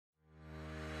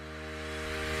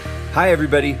Hi,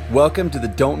 everybody. Welcome to the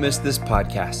Don't Miss This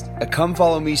podcast, a Come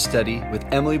Follow Me study with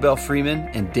Emily Bell Freeman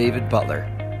and David Butler.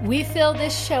 We fill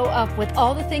this show up with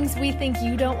all the things we think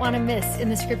you don't want to miss in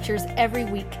the scriptures every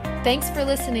week. Thanks for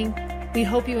listening. We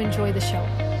hope you enjoy the show.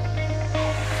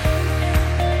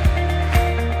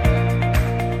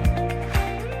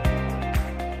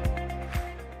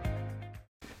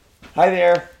 Hi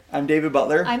there. I'm David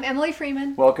Butler. I'm Emily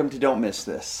Freeman. Welcome to Don't Miss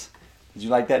This. Did you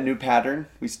like that new pattern?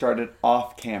 We started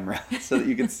off camera so that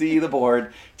you can see the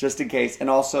board just in case. And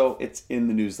also, it's in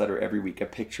the newsletter every week, a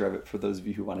picture of it for those of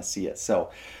you who want to see it.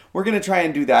 So we're going to try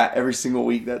and do that every single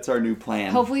week. That's our new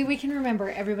plan. Hopefully we can remember.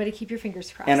 Everybody keep your fingers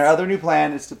crossed. And our other new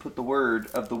plan is to put the word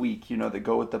of the week, that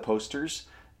go with the posters,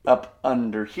 up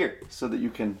under here so that you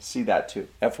can see that too.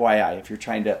 FYI, if you're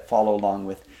trying to follow along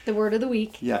with the word of the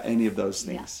week. Yeah, any of those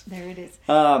things. Yeah, there it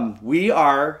is. We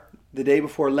are the day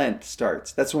before Lent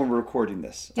starts. That's when we're recording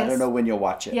this. Yes. I don't know when you'll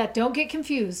watch it. Yeah, don't get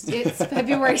confused. It's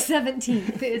February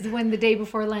 17th is when the day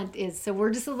before Lent is. So we're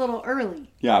just a little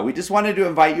early. Yeah, we just wanted to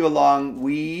invite you along.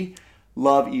 We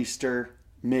love Easter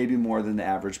maybe more than the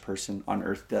average person on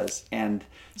earth does. And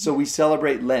so we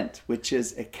celebrate Lent, which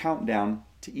is a countdown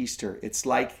to Easter. It's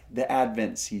like the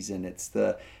Advent season. It's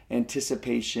the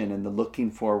anticipation and the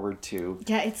looking forward to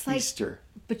it's like Easter.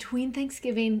 Between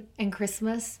Thanksgiving and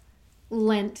Christmas,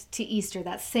 Lent to Easter,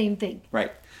 that same thing.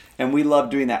 Right. And we love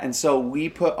doing that. And so we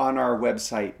put on our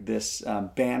website this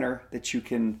banner that you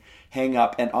can hang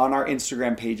up. And on our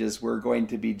Instagram pages, we're going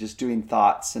to be just doing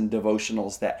thoughts and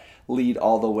devotionals that lead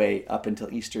all the way up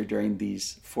until Easter during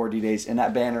these 40 days. And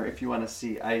that banner, if you want to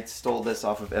see, I stole this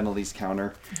off of Emily's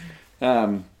counter.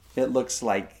 It looks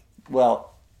like,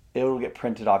 it will get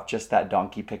printed off just that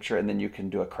donkey picture, and then you can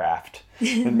do a craft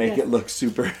and make it look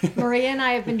super. Maria and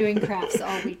I have been doing crafts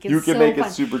all week. It's you can so make fun.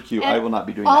 it super cute. And I will not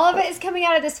be doing all that. All of it is coming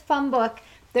out of this fun book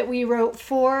that we wrote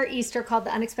for Easter called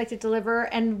The Unexpected Deliverer,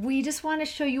 and we just want to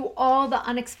show you all the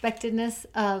unexpectedness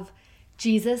of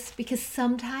Jesus, because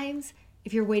sometimes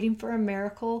if you're waiting for a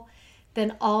miracle,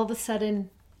 then all of a sudden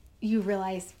you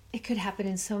realize it could happen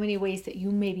in so many ways that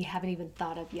you maybe haven't even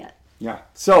thought of yet. Yeah.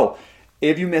 So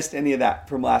if you missed any of that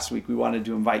from last week, we wanted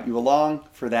to invite you along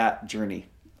for that journey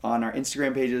on our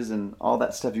Instagram pages and all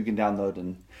that stuff you can download.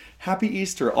 And happy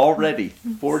Easter already,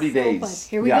 40 days. Fun.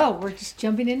 Here we go. We're just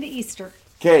jumping into Easter.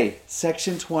 Okay,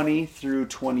 section 20 through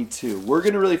 22. We're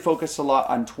going to really focus a lot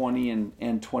on 20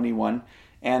 and 21.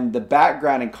 And the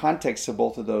background and context of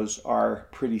both of those are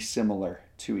pretty similar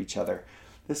to each other.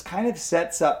 This kind of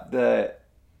sets up the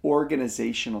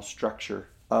organizational structure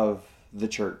of the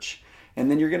church. And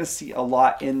then you're going to see a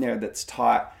lot in there that's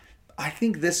taught, I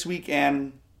think this week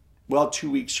and,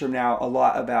 2 weeks from now, a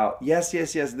lot about, yes,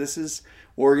 this is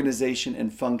organization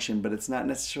and function, but it's not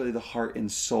necessarily the heart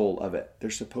and soul of it. They're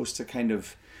supposed to kind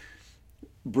of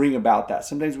bring about that.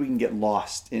 Sometimes we can get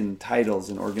lost in titles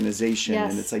and organization,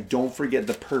 and it's like, don't forget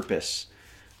the purpose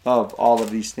of all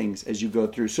of these things as you go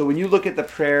through. So when you look at the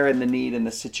prayer and the need and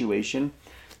the situation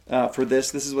for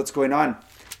this is what's going on.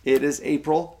 It is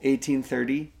April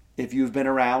 1830. If you've been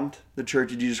around the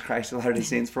Church of Jesus Christ of Latter-day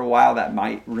Saints for a while, that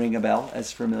might ring a bell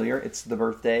as familiar. It's the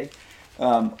birthday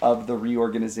of the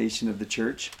reorganization of the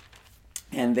church.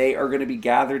 And they are going to be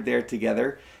gathered there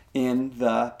together in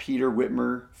the Peter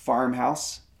Whitmer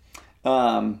farmhouse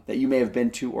that you may have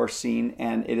been to or seen.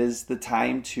 And it is the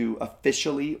time to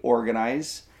officially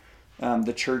organize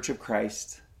the Church of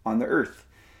Christ on the earth.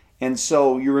 And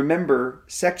so you remember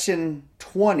section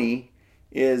 20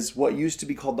 is what used to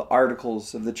be called the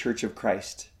Articles of the Church of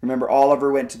Christ. Remember,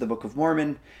 Oliver went to the Book of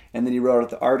Mormon, and then he wrote out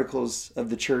the Articles of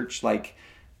the Church, like,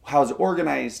 how's it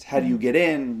organized? How do you get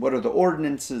in? What are the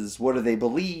ordinances? What do they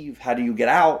believe? How do you get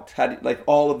out?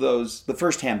 All of those, the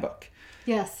first handbook.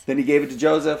 Yes. Then he gave it to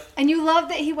Joseph. And you love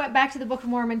that he went back to the Book of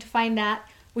Mormon to find that,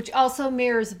 which also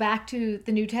mirrors back to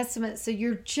the New Testament. So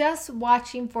you're just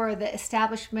watching for the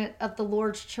establishment of the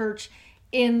Lord's church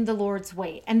in the Lord's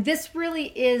way. And this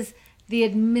really is the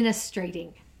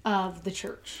administrating of the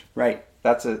church. Right.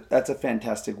 That's a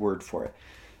fantastic word for it.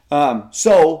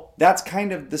 So that's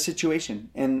kind of the situation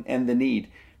and the need.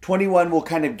 21, we'll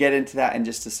kind of get into that in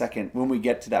just a second when we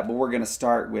get to that, but we're going to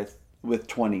start with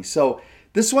 20. So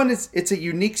this one it's a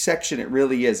unique section. It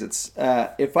really is. It's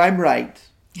if I'm right,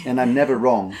 and I'm never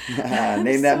wrong.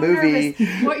 Name that movie.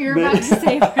 What you're about to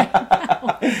say right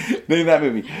now. Name that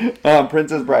movie.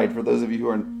 Princess Bride, for those of you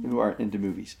who aren't into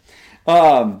movies.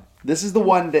 This is the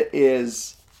one that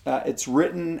is, it's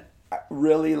written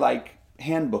really like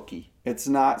handbooky. It's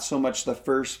not so much the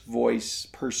first voice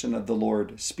person of the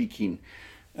Lord speaking.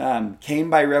 Came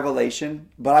by revelation,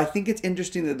 but I think it's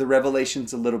interesting that the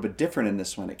revelation's a little bit different in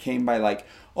this one. It came by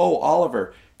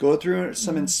Oliver, Go through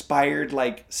some inspired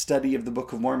like study of the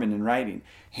Book of Mormon and writing.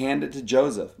 Hand it to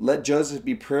Joseph. Let Joseph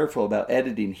be prayerful about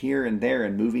editing here and there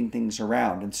and moving things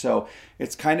around. And so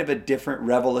it's kind of a different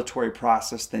revelatory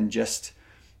process than just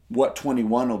what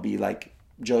 21 will be like.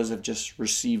 Joseph just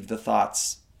received the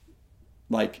thoughts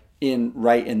like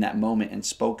right in that moment and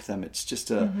spoke them. It's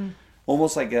just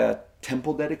almost like a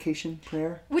temple dedication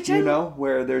prayer,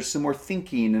 where there's some more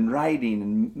thinking and writing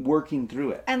and working through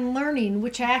it. And learning,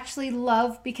 which I actually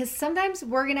love, because sometimes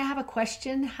we're going to have a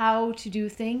question how to do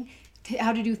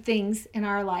things in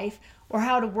our life or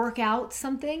how to work out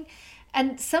something.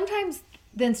 And sometimes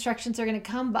the instructions are going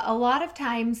to come, but a lot of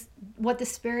times what the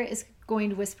Spirit is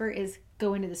going to whisper is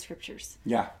go into the scriptures.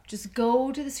 Yeah. Just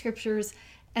go to the scriptures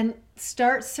and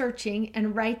start searching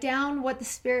and write down what the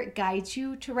Spirit guides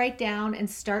you to write down and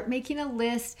start making a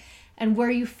list, and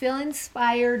where you feel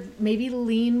inspired, maybe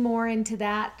lean more into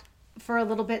that for a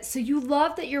little bit. So you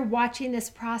love that you're watching this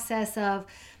process of,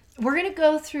 we're going to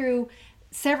go through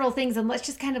several things and let's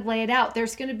just kind of lay it out.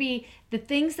 There's going to be the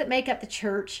things that make up the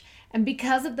church. And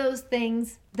because of those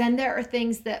things, then there are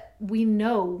things that we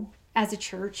know as a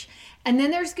church. And then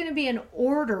there's going to be an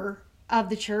order of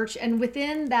the church, and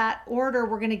within that order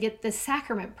we're going to get the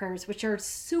sacrament prayers, which are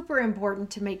super important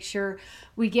to make sure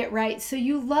we get right. So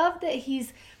you love that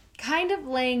he's kind of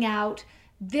laying out,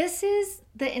 this is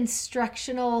the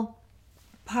instructional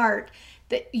part,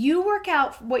 that you work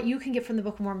out what you can get from the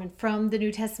Book of Mormon, from the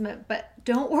New Testament, but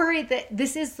don't worry that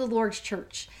this is the Lord's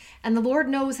church, and the Lord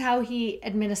knows how he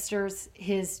administers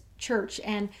his church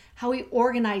and how he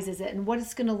organizes it and what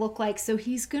it's going to look like. So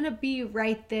he's going to be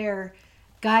right there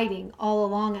guiding all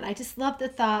along. And I just love the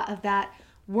thought of that,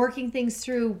 working things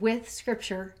through with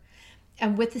scripture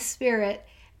and with the Spirit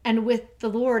and with the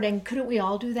Lord. And couldn't we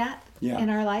all do that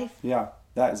in our life? Yeah,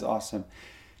 that is awesome.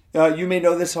 You may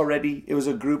know this already. It was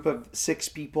a group of 6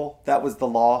 people. That was the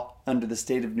law under the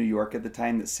state of New York at the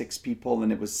time, that 6 people,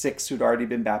 and it was 6 who'd already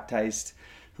been baptized,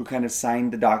 who kind of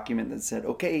signed the document that said,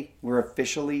 okay, we're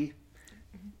officially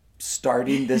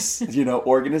starting this,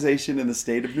 organization in the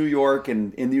state of New York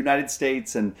and in the United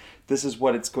States, and this is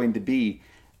what it's going to be.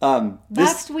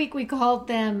 Last week we called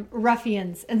them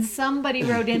ruffians, and somebody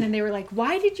wrote in and they were like,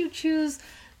 why did you choose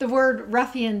the word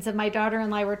ruffians? And my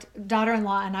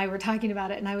daughter-in-law and I were talking about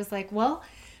it, and I was like, well,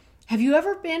 have you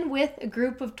ever been with a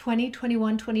group of 20,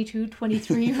 21, 22,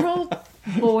 23-year-old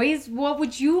boys? What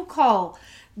would you call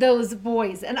those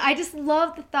boys? And I just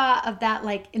love the thought of that,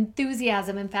 like,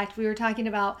 enthusiasm. In fact, we were talking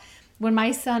about when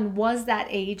my son was that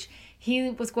age, he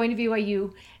was going to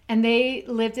BYU, and they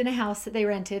lived in a house that they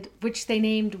rented, which they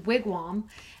named Wigwam.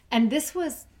 And this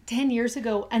was 10 years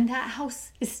ago, and that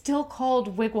house is still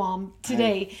called Wigwam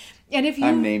today. And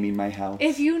I'm naming my house.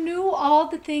 If you knew all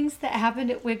the things that happened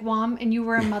at Wigwam and you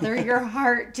were a mother, your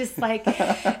heart just like,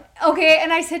 okay.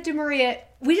 And I said to Maria,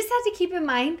 we just have to keep in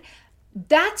mind,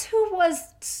 that's who was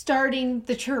starting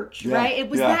the church, right? It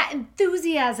was that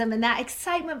enthusiasm and that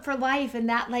excitement for life, and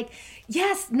that, like,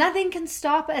 yes, nothing can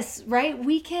stop us, right?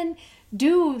 We can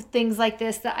do things like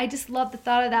this. That I just love the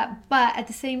thought of that. But at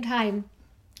the same time,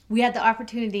 we had the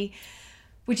opportunity,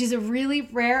 which is a really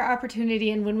rare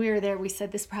opportunity, and when we were there, we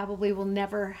said this probably will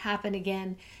never happen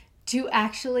again, to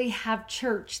actually have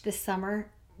church this summer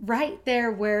right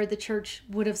there where the church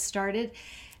would have started,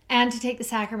 and to take the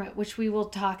sacrament, which we will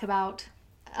talk about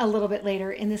a little bit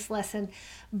later in this lesson.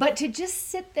 But to just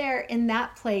sit there in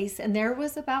that place, and there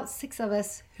was about 6 of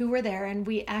us who were there, and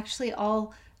we actually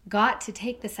all got to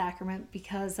take the sacrament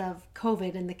because of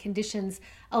COVID, and the conditions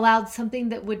allowed something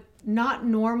that would not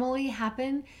normally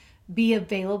happen be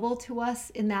available to us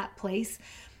in that place,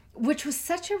 which was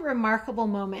such a remarkable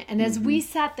moment. And as we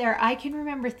sat there, I can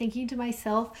remember thinking to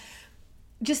myself,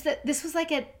 just that this was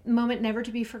like a moment never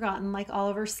to be forgotten, like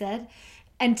Oliver said.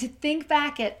 And to think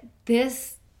back at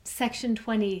this section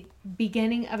 20,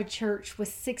 beginning of a church with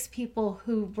 6 people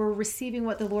who were receiving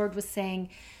what the Lord was saying,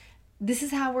 this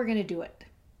is how we're going to do it.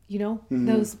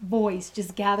 Those boys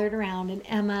just gathered around, and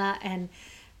Emma and,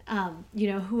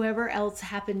 whoever else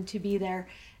happened to be there.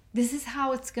 This is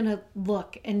how it's going to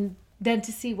look. And then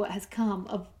to see what has come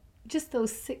of just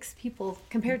those 6 people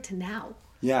compared to now.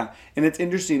 Yeah. And it's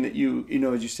interesting that you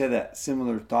as you said, that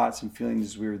similar thoughts and feelings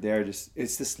as we were there. Just,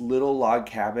 it's this little log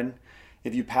cabin.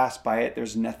 If you pass by it,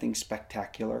 there's nothing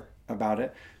spectacular about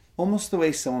it. Almost the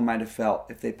way someone might have felt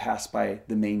if they passed by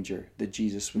the manger that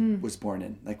Jesus was born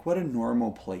in. Like, what a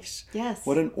normal place. Yes.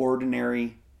 What an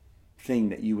ordinary thing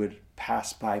that you would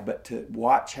pass by. But to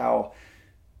watch how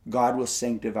God will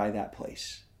sanctify that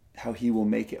place, how he will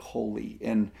make it holy,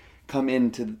 and come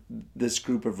into this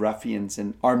group of ruffians,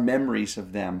 and our memories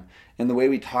of them and the way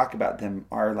we talk about them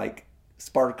are like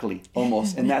sparkly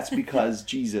almost. And that's because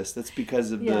Jesus, that's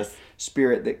because of Yes. the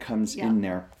Spirit that comes Yeah. in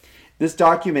there. This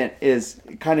document is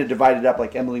kind of divided up,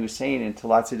 like Emily was saying, into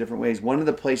lots of different ways. One of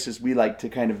the places we like to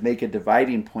kind of make a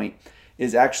dividing point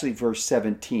is actually verse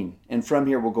 17. And from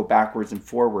here, we'll go backwards and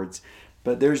forwards.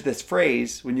 But there's this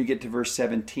phrase when you get to verse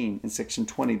 17 in section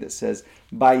 20 that says,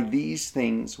 by these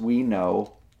things we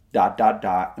know, ...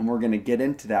 And we're going to get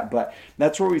into that. But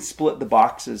that's where we split the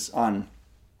boxes on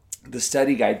the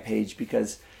study guide page,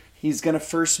 because he's going to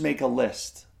first make a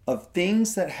list of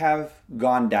things that have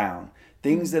gone down,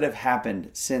 things that have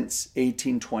happened since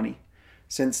 1820,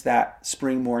 since that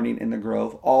spring morning in the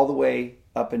Grove, all the way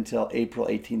up until April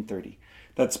 1830.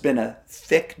 That's been a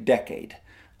thick decade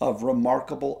of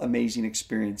remarkable, amazing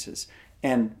experiences.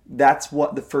 And that's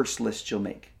what the first list you'll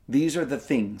make. These are the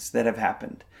things that have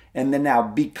happened. And then now,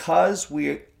 because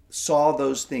we saw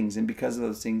those things and because of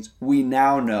those things, we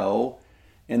now know.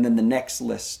 And then the next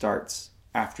list starts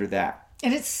after that.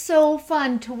 And it's so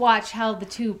fun to watch how the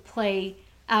two play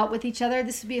out with each other.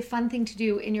 This would be a fun thing to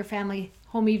do in your family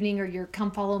home evening or your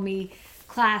Come Follow Me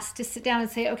class, to sit down and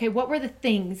say, okay, what were the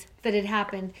things that had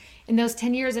happened in those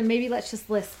 10 years? And maybe let's just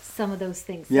list some of those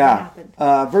things that happened.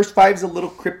 Verse 5 is a little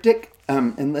cryptic,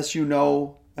 unless you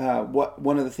know what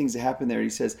one of the things that happened there. He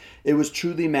says, it was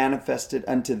truly manifested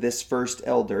unto this first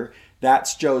elder.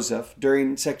 That's Joseph.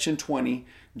 During section 20,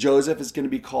 Joseph is going to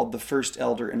be called the first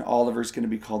elder and Oliver is going to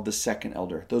be called the second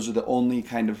elder. Those are the only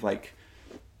kind of like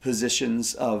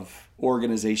positions of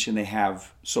organization they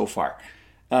have so far.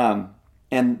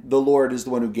 And the Lord is the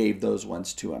one who gave those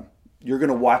ones to him. You're going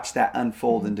to watch that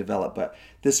unfold and develop. But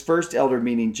this first elder,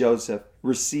 meaning Joseph,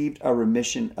 received a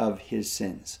remission of his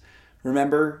sins.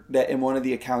 Remember that in one of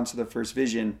the accounts of the first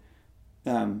vision,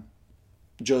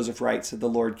 Joseph writes that the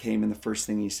Lord came and the first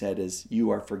thing he said is, you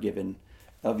are forgiven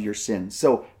of your sins.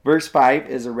 So verse 5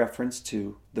 is a reference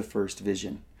to the first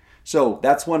vision. So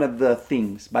that's one of the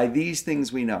things. By these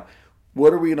things we know.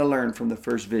 What are we going to learn from the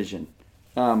first vision?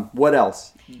 What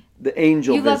else? The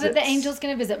angel You love visits. that the angel's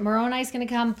going to visit. Moroni's going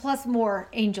to come, plus more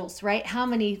angels, right? How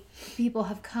many people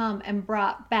have come and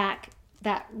brought back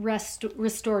that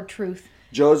restored truth?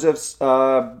 Joseph's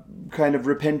kind of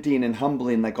repenting and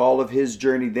humbling, like all of his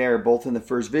journey there, both in the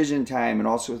first vision time and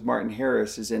also with Martin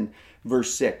Harris, is in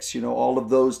verse 6. You know, all of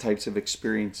those types of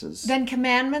experiences. Then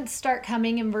commandments start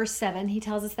coming in verse 7. He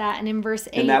tells us that. And in verse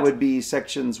 8. And that would be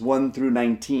sections 1 through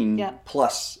 19, Yep.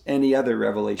 plus any other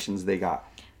revelations they got.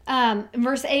 In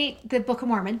verse 8, the Book of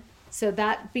Mormon. So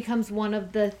that becomes one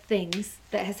of the things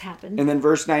that has happened. And then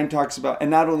verse 9 talks about,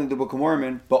 and not only the Book of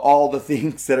Mormon, but all the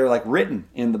things that are like written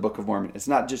in the Book of Mormon. It's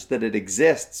not just that it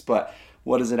exists, but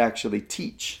what does it actually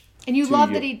teach? And you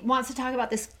love that he wants to talk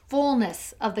about this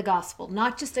fullness of the gospel,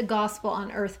 not just a gospel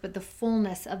on earth, but the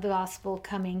fullness of the gospel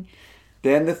coming.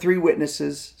 Then the three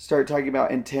witnesses start talking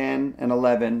about in 10 and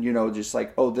 11, you know, just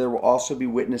like, oh, there will also be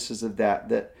witnesses of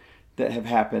that have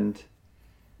happened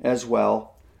as well.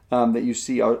 That you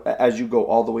see as you go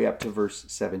all the way up to verse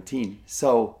 17.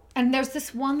 So, and there's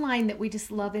this one line that we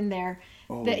just love in there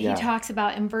he talks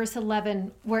about in verse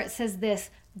 11, where it says this: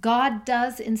 God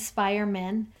does inspire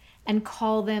men and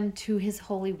call them to his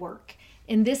holy work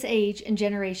in this age and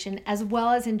generation, as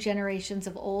well as in generations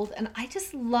of old. And I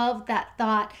just love that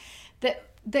thought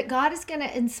that God is going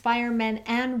to inspire men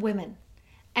and women,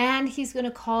 and he's going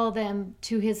to call them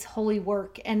to his holy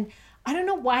work. And I don't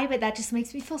know why, but that just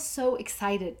makes me feel so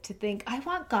excited to think, I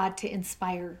want God to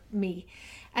inspire me.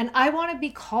 And I want to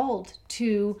be called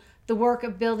to the work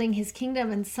of building his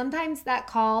kingdom. And sometimes that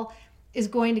call is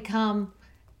going to come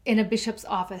in a bishop's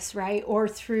office, right? Or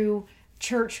through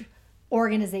church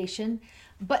organization.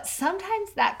 But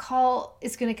sometimes that call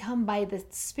is going to come by the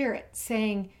Spirit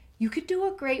saying, you could do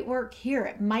a great work here.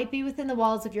 It might be within the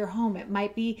walls of your home. It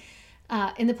might be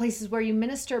in the places where you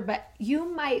minister, but you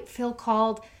might feel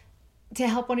called to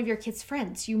help one of your kids'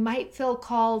 friends. You might feel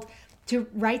called to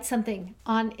write something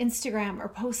on Instagram or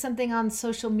post something on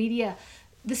social media.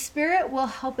 The Spirit will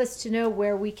help us to know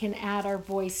where we can add our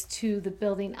voice to the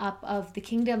building up of the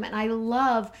kingdom. And I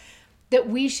love that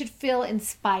we should feel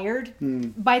inspired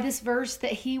by this verse,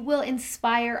 that he will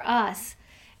inspire us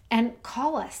and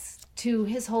call us to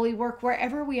his holy work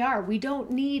wherever we are. We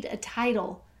don't need a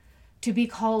title to be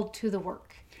called to the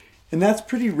work. And that's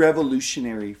pretty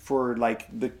revolutionary for like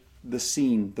the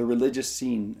scene, the religious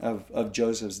scene of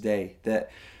Joseph's day,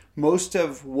 that most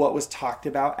of what was talked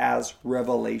about as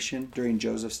revelation during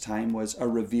Joseph's time was a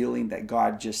revealing that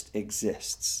God just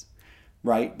exists,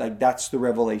 right? Like that's the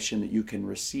revelation that you can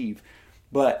receive.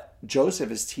 But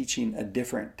Joseph is teaching a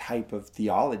different type of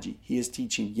theology. He is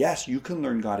teaching, yes, you can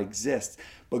learn God exists,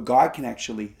 but God can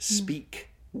actually speak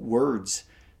words,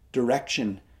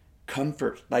 direction,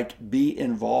 comfort, like be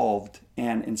involved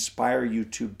and inspire you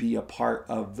to be a part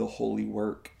of the holy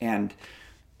work. And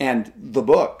the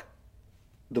book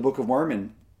of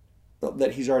Mormon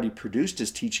that he's already produced is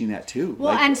teaching that too.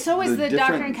 Well, like and so is the different-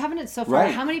 Doctrine and Covenants so far.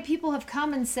 Right. How many people have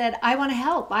come and said, I want to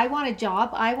help, I want a job,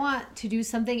 I want to do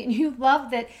something. And you love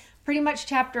that pretty much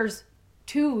chapters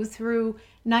 2 through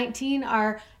 19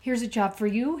 are, here's a job for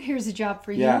you, here's a job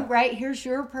for you, Yeah. right? Here's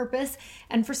your purpose.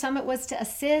 And for some it was to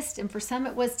assist, and for some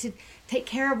it was to take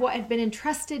care of what had been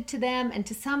entrusted to them, and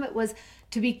to some it was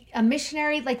to be a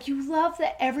missionary. Like, you love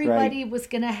that everybody was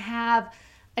going to have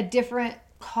a different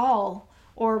call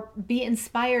or be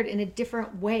inspired in a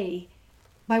different way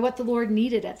by what the Lord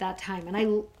needed at that time. And I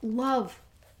love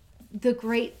the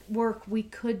great work we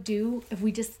could do if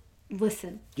we just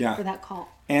listen Yeah. for that call.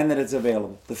 And that it's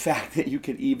available. The fact that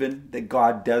that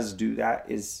God does do that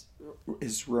is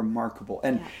remarkable.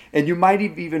 And you might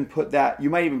even put that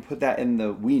in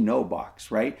the we know box,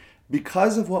 right?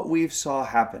 Because of what we've saw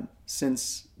happen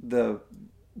since the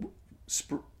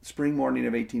spring morning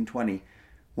of 1820,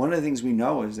 one of the things we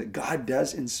know is that God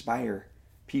does inspire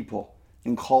people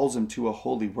and calls them to a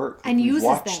holy work. And We've uses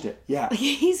watched them. it. Yeah.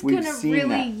 He's We've going to seen really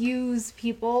that. use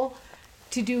people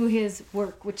to do his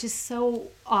work, which is so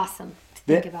awesome to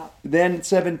think about. Then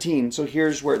 17. So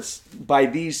here's where it's by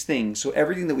these things. So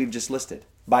everything that we've just listed,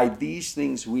 by these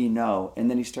things we know. And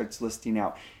then he starts listing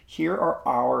out. Here are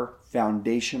our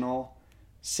foundational,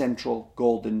 central,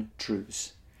 golden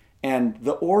truths. And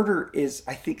the order is,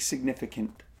 I think,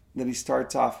 significant. That he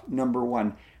starts off, number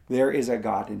 1, there is a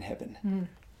God in heaven.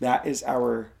 That is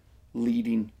our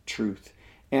leading truth.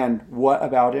 And what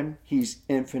about him? He's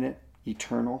infinite,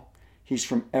 eternal. He's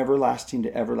from everlasting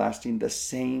to everlasting, the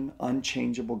same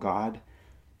unchangeable God.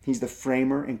 He's the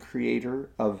framer and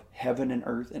creator of heaven and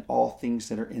earth and all things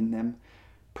that are in them,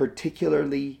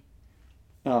 particularly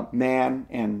man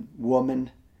and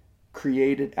woman,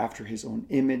 created after his own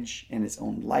image and his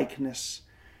own likeness.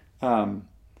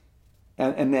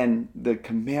 And then the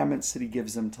commandments that he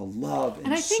gives them to love and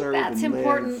And I think serve that's and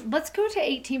important. live. Let's go to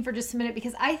 18 for just a minute,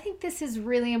 because I think this is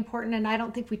really important, and I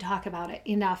don't think we talk about it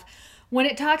enough. When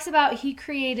it talks about he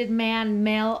created man,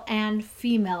 male and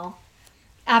female,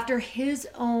 after his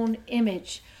own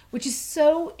image, which is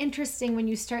so interesting when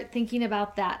you start thinking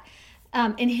about that,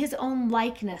 in his own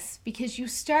likeness, because you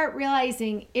start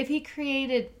realizing if he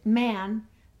created man,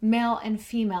 male and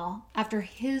female, after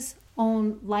his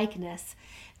own likeness,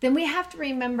 then we have to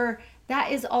remember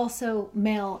that is also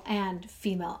male and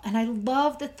female. And I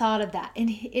love the thought of that in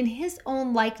his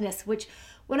own likeness, which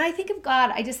when I think of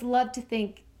God, I just love to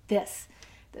think this.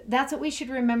 That's what we should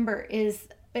remember is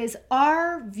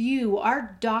our view,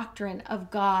 our doctrine of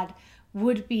God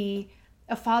would be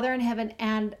a father in heaven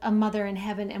and a mother in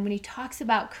heaven. And when he talks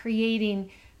about creating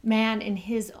man in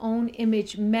his own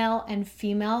image, male and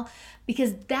female,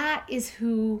 because that is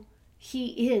who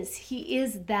he is. He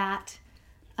is that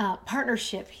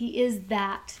partnership. He is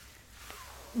that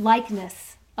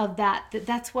likeness of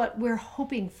that's what we're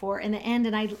hoping for in the end.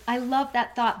 And I love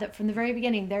that thought that from the very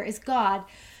beginning there is God,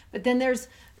 but then there's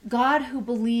God who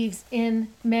believes in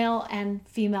male and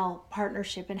female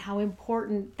partnership and how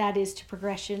important that is to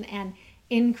progression and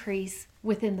increase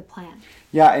within the plan.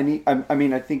 Yeah,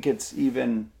 and I think it's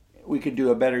even, we could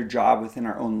do a better job within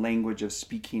our own language of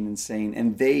speaking and saying,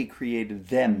 and they created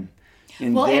them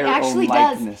in their own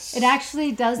likeness. It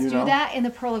actually does do know? that in the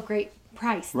Pearl of Great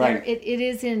Price. Right. It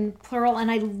is in plural, and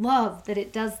I love that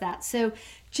it does that. So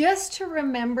just to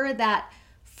remember that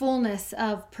fullness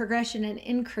of progression and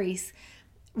increase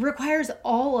requires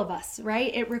all of us,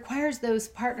 right? It requires those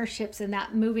partnerships and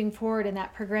that moving forward and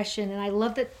that progression. And I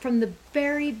love that from the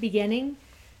very beginning,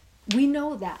 we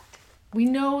know that. We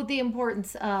know the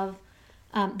importance of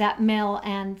that male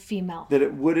and female. That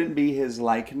it wouldn't be his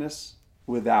likeness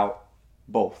without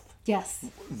both. Yes.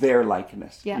 Their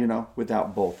likeness, Yeah.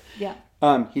 without both. Yeah.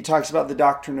 He talks about the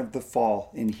doctrine of the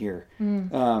fall in here,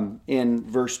 in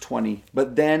verse 20,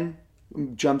 but then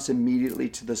jumps immediately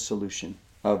to the solution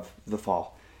of the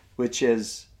fall, which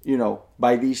is,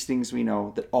 by these things we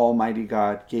know that Almighty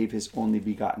God gave his only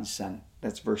begotten Son.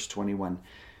 That's verse 21.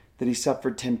 That he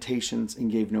suffered temptations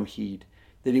and gave no heed.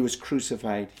 That he was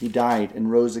crucified, he died, and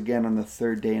rose again on the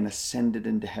third day and ascended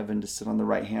into heaven to sit on the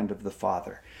right hand of the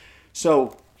Father.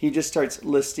 So he just starts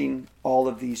listing all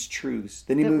of these truths.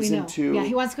 Then he moves into... Yeah,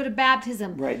 he wants to go to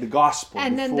baptism. Right, the gospel,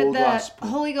 and the then full the gospel.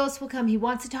 Holy Ghost will come. He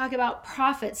wants to talk about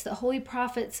prophets. The holy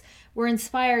prophets were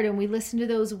inspired, and we listen to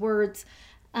those words.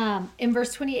 In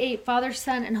verse 28, Father,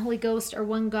 Son, and Holy Ghost are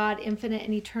one God, infinite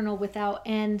and eternal, without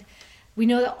end. We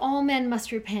know that all men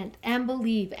must repent and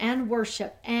believe and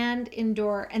worship and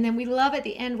endure. And then we love at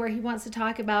the end where he wants to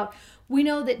talk about, we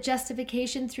know that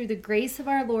justification through the grace of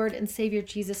our Lord and Savior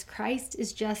Jesus Christ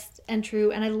is just and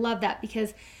true. And I love that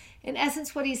because in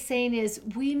essence what he's saying is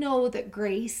we know that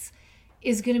grace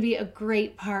is going to be a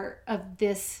great part of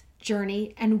this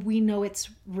journey, and we know it's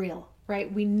real,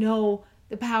 right? We know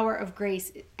the power of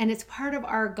grace, and it's part of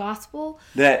our gospel.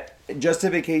 That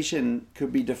justification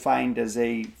could be defined as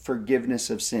a forgiveness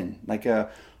of sin, like a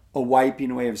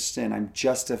wiping away of sin. I'm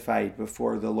justified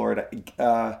before the Lord.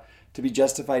 To be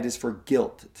justified is for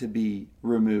guilt to be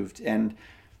removed. And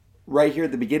right here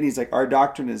at the beginning, he's like, our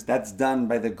doctrine is that's done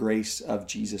by the grace of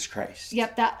Jesus Christ.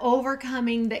 Yep, that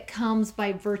overcoming that comes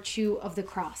by virtue of the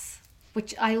cross,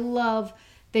 which I love.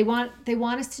 They want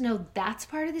us to know that's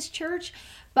part of this church,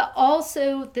 but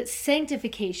also that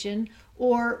sanctification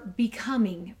or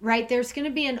becoming, right? There's going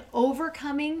to be an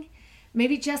overcoming.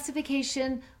 Maybe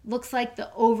justification looks like the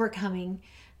overcoming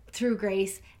through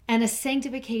grace, and a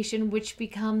sanctification which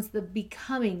becomes the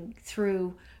becoming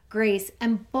through grace.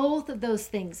 And both of those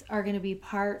things are going to be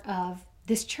part of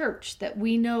this church, that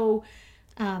we know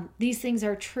these things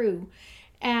are true.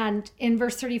 And in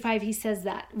verse 35, he says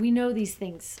that we know these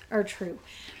things are true.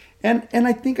 And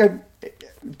I think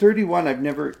 31, I've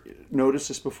never noticed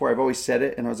this before. I've always said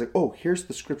it, and I was like, oh, here's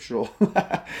the scriptural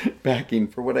backing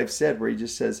for what I've said, where he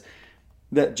just says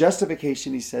that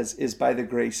justification, he says, is by the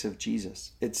grace of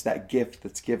Jesus. It's that gift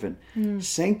that's given.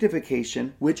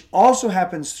 Sanctification, which also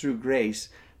happens through grace,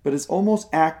 but is almost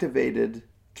activated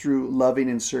through loving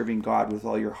and serving God with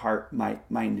all your heart, might,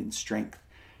 mind, and strength.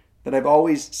 That I've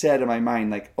always said in my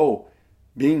mind, like, oh,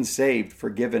 being saved,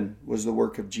 forgiven, was the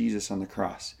work of Jesus on the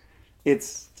cross.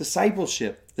 It's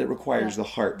discipleship that requires the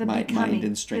heart, mind,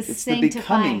 and strength. It's the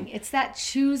becoming. It's that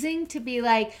choosing to be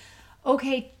like,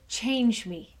 okay, change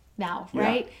me now,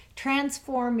 right? Yeah.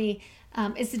 Transform me.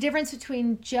 It's the difference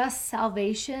between just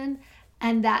salvation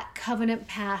and that covenant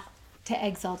path to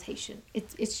exaltation.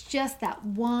 It's just that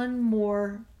one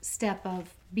more step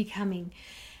of becoming.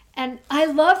 And I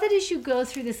love that as you go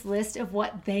through this list of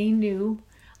what they knew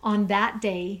on that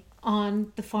day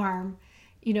on the farm,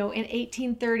 in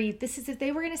 1830, this is if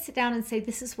they were going to sit down and say,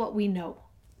 this is what we know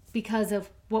because of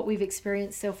what we've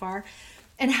experienced so far.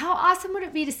 And how awesome would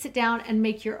it be to sit down and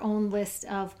make your own list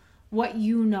of what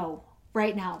you know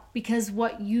right now, because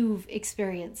what you've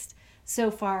experienced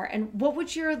so far. And what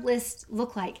would your list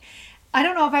look like? I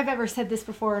don't know if I've ever said this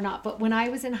before or not, but when I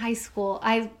was in high school,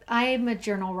 I'm a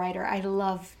journal writer. I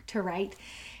love to write.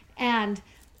 And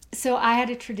so I had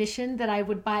a tradition that I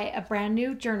would buy a brand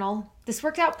new journal. This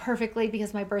worked out perfectly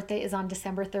because my birthday is on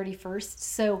December 31st.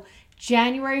 So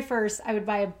January 1st, I would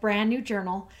buy a brand new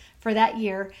journal for that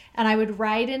year, and I would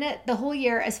write in it the whole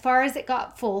year as far as it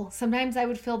got full. Sometimes I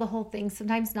would fill the whole thing,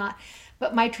 sometimes not.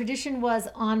 But my tradition was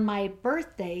on my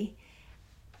birthday,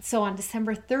 so on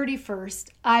December 31st,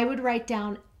 I would write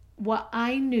down what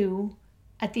I knew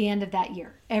at the end of that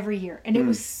year, every year. And it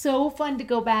was so fun to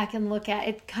go back and look at.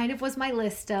 It kind of was my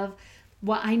list of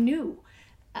what I knew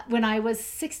when I was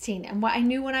 16 and what I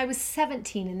knew when I was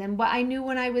 17 and then what I knew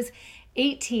when I was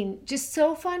 18. Just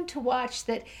so fun to watch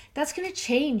that's going to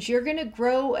change. You're going to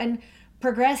grow and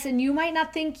progress, and you might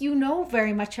not think you know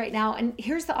very much right now. And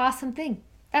here's the awesome thing.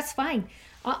 That's fine.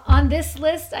 On this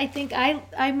list, I think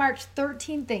I marked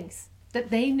 13 things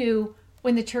that they knew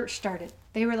when the church started.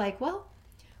 They were like, well,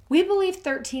 we believe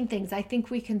 13 things. I think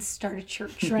we can start a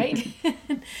church, right?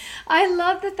 I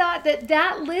love the thought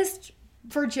that list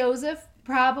for Joseph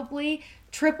probably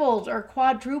tripled or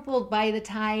quadrupled by the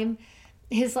time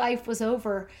his life was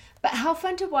over. But how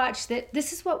fun to watch that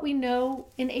this is what we know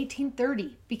in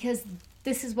 1830, because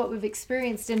this is what we've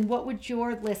experienced. And what would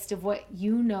your list of what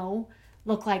you know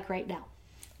look like right now?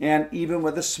 And even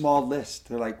with a small list,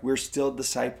 they're like, we're still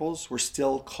disciples. We're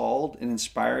still called and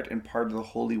inspired and part of the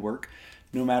holy work,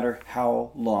 no matter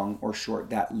how long or short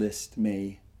that list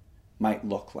might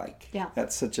look like. Yeah.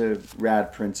 That's such a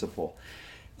rad principle.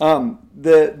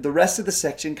 The rest of the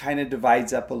section kind of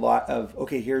divides up a lot of,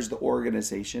 okay, here's the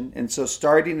organization. And so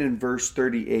starting in verse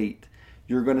 38,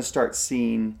 you're going to start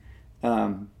seeing,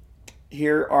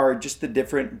 here are just the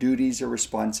different duties or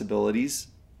responsibilities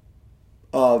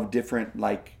of different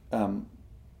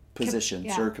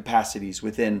positions or capacities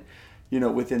within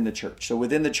the church. So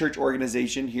within the church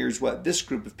organization, here's what this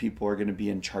group of people are going to be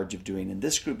in charge of doing, and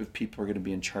this group of people are going to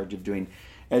be in charge of doing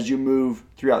as you move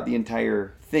throughout the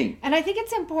entire thing. And I think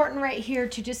it's important right here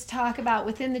to just talk about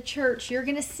within the church, you're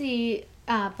going to see,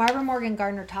 Barbara Morgan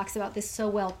Gardner talks about this so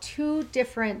well, two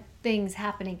different things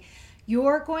happening.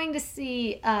 You're going to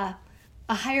see a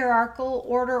hierarchical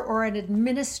order or an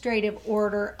administrative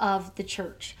order of the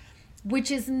church.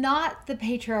 which is not the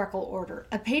patriarchal order.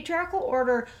 A patriarchal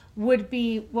order would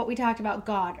be what we talked about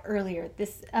God earlier.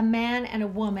 A man and a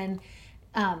woman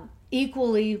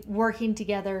equally working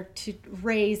together to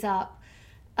raise up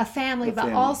a family,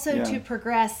 but also to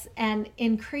progress and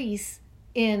increase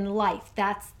in life.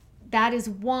 That is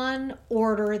one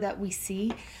order that we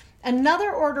see.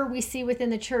 Another order we see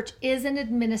within the church is an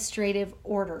administrative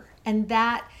order. And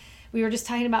that we were just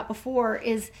talking about before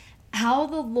is how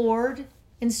the Lord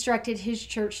instructed his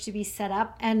church to be set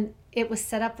up. And it was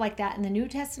set up like that in the New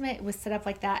Testament. It was set up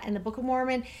like that in the Book of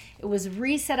Mormon. It was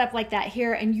reset up like that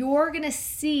here. And you're going to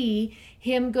see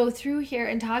him go through here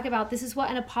and talk about this is what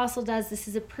an apostle does. This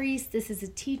is a priest. This is a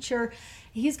teacher.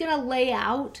 He's going to lay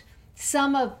out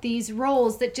some of these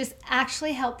roles that just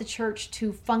actually help the church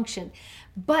to function.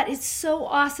 But it's so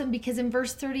awesome because in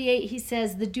verse 38, he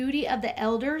says, the duty of the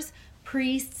elders,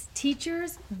 priests,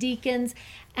 teachers, deacons,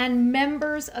 and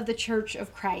members of the church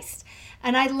of Christ.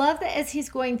 And I love that as he's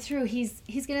going through, he's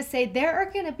going to say there are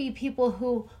going to be people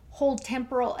who hold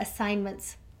temporal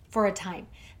assignments for a time.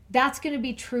 That's going to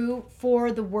be true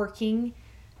for the working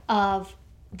of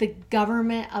the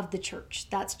government of the church.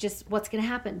 That's just what's going to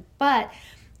happen. But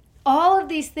all of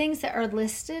these things that are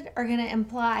listed are going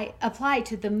to apply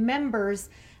to the members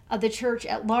of the church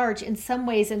at large in some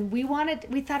ways. And we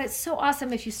thought it's so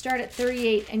awesome if you start at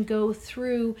 38 and go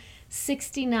through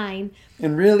 69.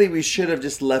 And really, we should have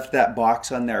just left that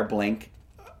box on there blank.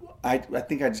 I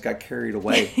think I just got carried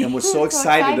away and was so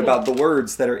excited about the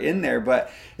words that are in there.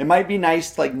 But it might be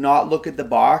nice to not look at the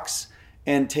box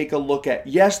and take a look at,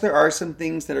 yes, there are some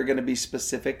things that are going to be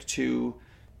specific to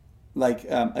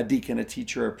a deacon, a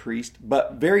teacher, a priest,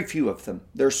 but very few of them.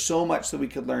 There's so much that we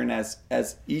could learn as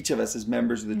each of us as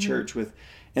members of the church with,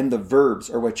 and the verbs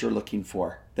are what you're looking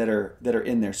for that are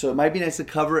in there. So it might be nice to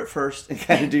cover it first and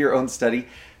kind of do your own study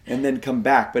and then come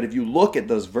back. But if you look at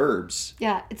those verbs,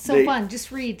 it's so fun. Just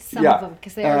read some of them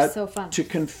because they are so fun. To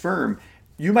confirm,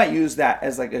 you might use that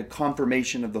as a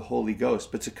confirmation of the Holy Ghost,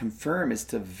 but to confirm is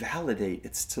to validate.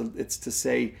 It's to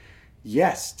say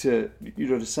yes to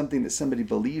something that somebody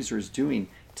believes or is doing,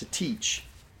 to teach,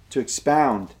 to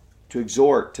expound, to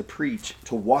exhort, to preach,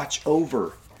 to watch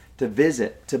over, to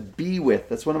visit, to be with.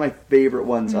 That's one of my favorite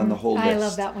ones on the whole list. I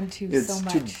love that one too so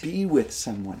much. To be with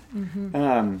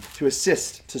someone, to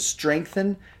assist, to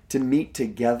strengthen, to meet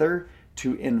together,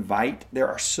 to invite. There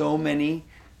are so many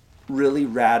really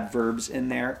rad verbs in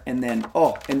there. And then,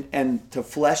 and to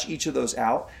flesh each of those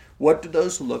out. What do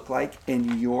those look like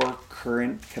in your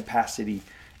current capacity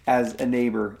as a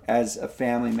neighbor, as a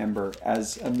family member,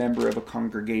 as a member of a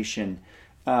congregation,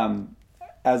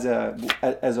 as a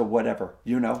whatever,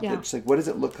 It's what does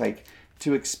it look like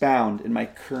to expound in my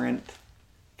current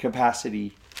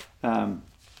capacity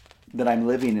that I'm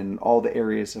living in all the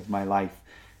areas of my life?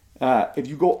 If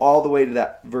you go all the way to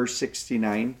that verse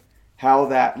 69, how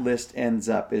that list ends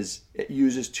up is it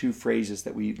uses two phrases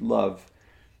that we love.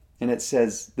 And it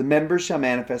says, the members shall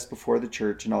manifest before the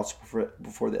church and also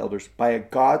before the elders by a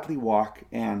godly walk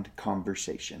and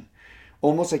conversation.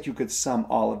 Almost like you could sum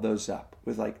all of those up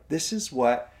with this is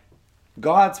what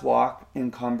God's walk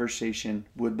and conversation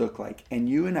would look like. And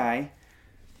you and I,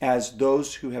 as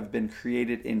those who have been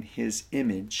created in his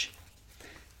image,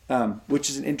 which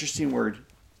is an interesting word,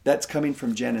 that's coming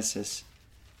from Genesis.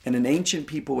 And an ancient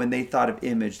people, when they thought of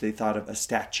image, they thought of a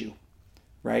statue.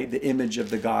 Right? The image of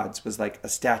the gods was like a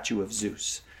statue of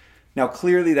Zeus. Now,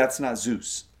 clearly that's not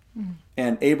Zeus.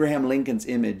 And Abraham Lincoln's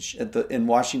image in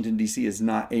Washington, D.C. is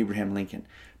not Abraham Lincoln.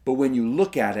 But when you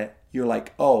look at it, you're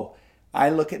like, oh, I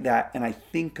look at that and I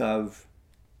think of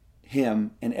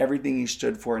him and everything he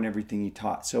stood for and everything he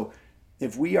taught. So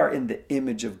if we are in the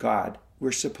image of God,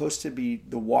 we're supposed to be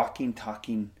the walking,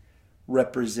 talking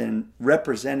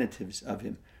representatives of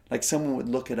him. Like someone would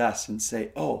look at us and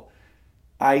say, oh,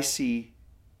 I see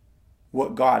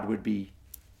what God would be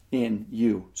in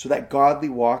you. So that godly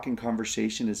walk and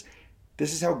conversation this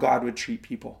is how God would treat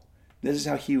people. This is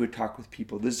how he would talk with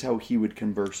people. This is how he would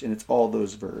converse. And it's all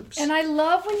those verbs. And I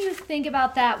love when you think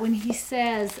about that when he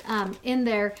says in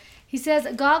there, he says,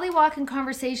 a godly walk and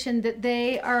conversation that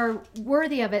they are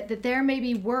worthy of it, that there may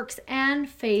be works and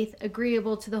faith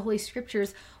agreeable to the Holy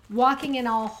Scriptures, walking in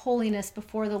all holiness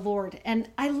before the Lord. And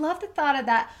I love the thought of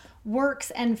that, works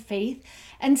and faith.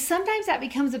 And sometimes that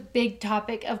becomes a big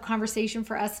topic of conversation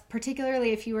for us,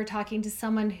 particularly if you are talking to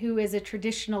someone who is a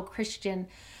traditional Christian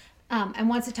and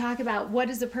wants to talk about what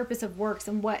is the purpose of works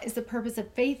and what is the purpose of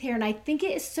faith here. And I think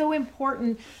it is so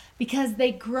important because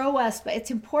they grow us, but it's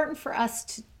important for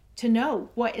us to know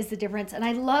what is the difference. And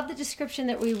I love the description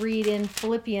that we read in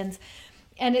Philippians,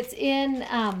 and it's in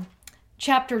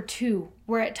chapter 2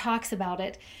 where it talks about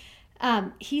it.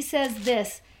 He says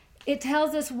this. It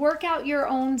tells us, work out your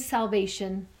own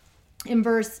salvation.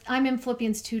 I'm in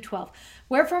Philippians 2:12.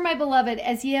 Wherefore, my beloved,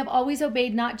 as ye have always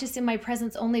obeyed, not just in my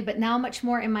presence only, but now much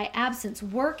more in my absence,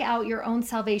 work out your own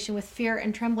salvation with fear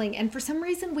and trembling. And for some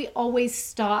reason, we always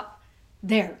stop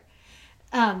there.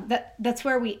 That's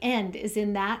where we end, is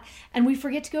in that. And we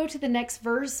forget to go to the next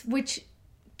verse, which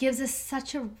gives us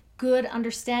such a good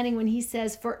understanding when he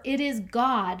says, for it is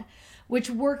God which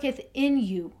worketh in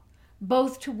you,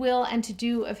 both to will and to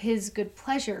do of his good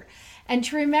pleasure. And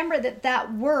to remember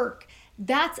that work,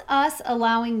 that's us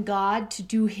allowing God to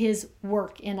do his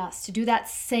work in us, to do that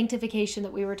sanctification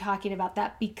that we were talking about,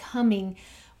 that becoming.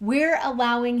 We're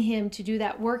allowing him to do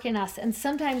that work in us. And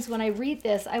sometimes when I read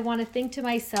this, I want to think to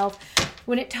myself,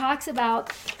 when it talks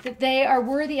about that they are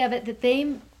worthy of it,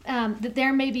 that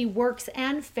there may be works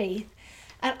and faith.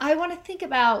 And I want to think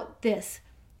about this.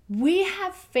 We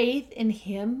have faith in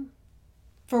him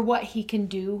for what he can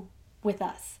do with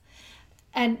us.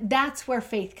 And that's where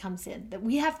faith comes in, that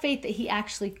we have faith that he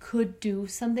actually could do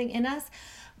something in us.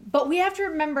 But we have to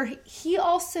remember, he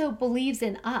also believes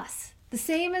in us. The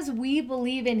same as we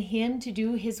believe in him to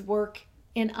do his work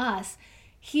in us,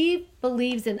 he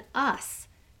believes in us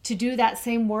to do that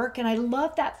same work. And I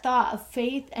love that thought of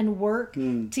faith and work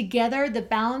together, the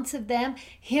balance of them,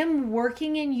 him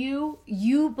working in you,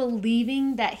 you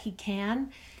believing that he can,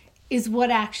 is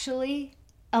what actually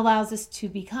allows us to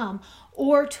become,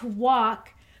 or to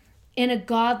walk in a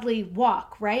godly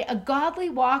walk, right? A godly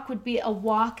walk would be a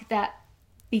walk that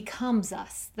becomes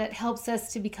us, that helps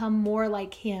us to become more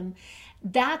like him.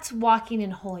 That's walking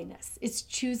in holiness. It's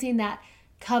choosing that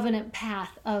covenant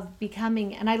path of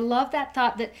becoming. And I love that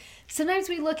thought that sometimes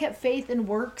we look at faith and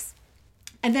works,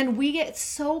 and then we get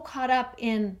so caught up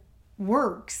in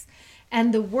works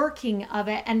and the working of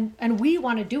it, and we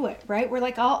want to do it, right? We're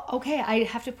like, oh, okay, I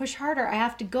have to push harder. I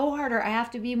have to go harder. I have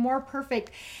to be more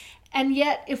perfect. And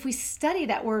yet, if we study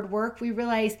that word work, we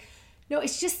realize, no,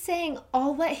 it's just saying,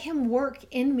 I'll let him work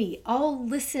in me. I'll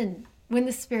listen when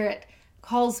the Spirit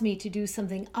calls me to do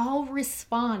something. I'll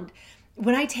respond.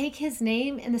 When I take his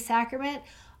name in the sacrament,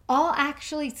 I'll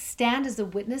actually stand as a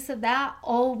witness of that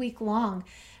all week long.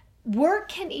 Work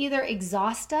can either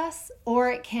exhaust us or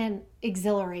it can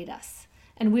exhilarate us.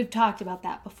 And we've talked about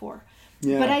that before.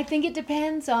 Yeah. But I think it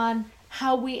depends on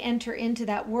how we enter into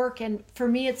that work. And for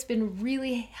me, it's been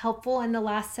really helpful in the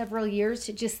last several years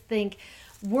to just think,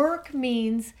 work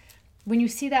means, when you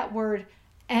see that word,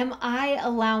 am I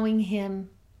allowing him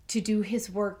to do his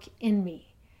work in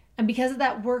me? And because of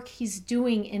that work he's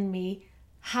doing in me,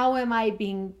 how am I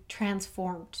being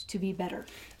transformed to be better?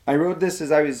 I wrote this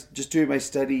as I was just doing my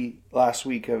study last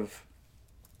week of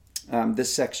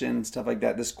this section and stuff like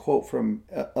that. This quote from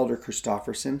Elder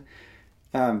Christofferson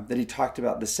that he talked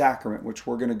about the sacrament, which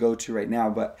we're going to go to right now.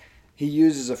 But he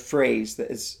uses a phrase that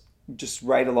is just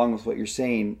right along with what you're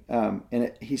saying.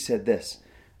 He said this,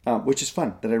 which is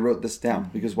fun that I wrote this down,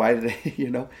 because why did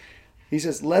I, He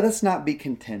says, let us not be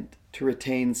content to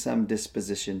retain some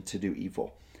disposition to do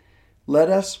evil. Let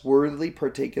us worthily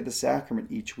partake of the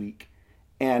sacrament each week.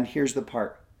 And here's the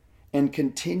part. And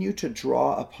continue to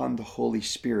draw upon the Holy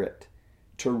Spirit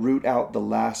to root out the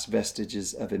last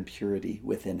vestiges of impurity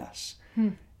within us.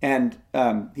 And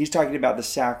he's talking about the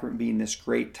sacrament being this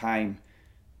great time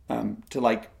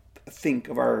to think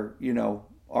of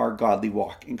our godly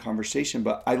walk in conversation.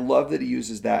 But I love that he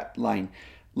uses that line.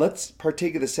 Let's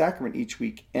partake of the sacrament each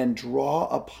week and draw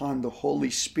upon the Holy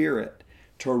Spirit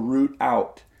to root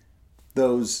out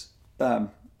those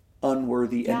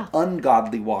unworthy and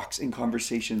ungodly walks and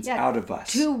conversations out of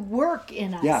us. To work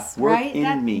in us, work right?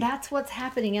 in me. That's what's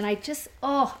happening. And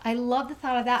I love the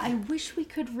thought of that. I wish we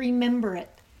could remember it.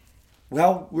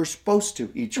 Well, we're supposed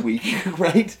to each week,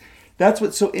 right? That's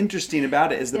what's so interesting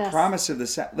about it, is the promise of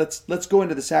the let's go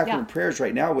into the sacrament prayers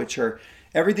right now, which are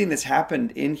everything that's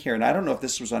happened in here. And I don't know if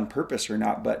this was on purpose or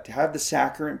not, but to have the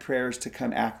sacrament prayers to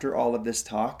come after all of this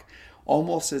talk,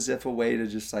 almost as if a way to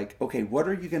just okay, what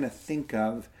are you going to think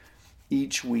of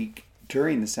each week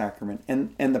during the sacrament?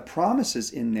 And the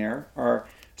promises in there are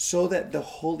so that the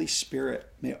Holy Spirit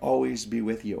may always be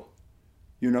with you,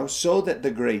 so that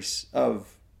the grace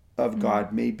of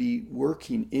God may be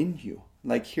working in you.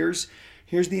 Here's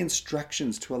the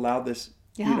instructions to allow this,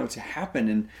 to happen.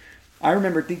 And I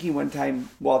remember thinking one time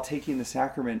while taking the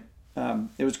sacrament,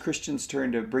 it was Christian's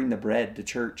turn to bring the bread to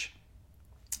church.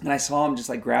 And I saw him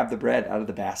just grab the bread out of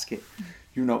the basket,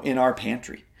 in our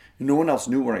pantry. No one else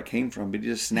knew where it came from, but he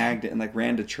just snagged it and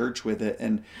ran to church with it.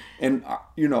 And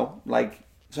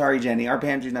sorry, Jenny, our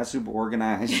pantry's not super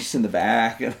organized. It's just in the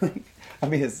back. And like, I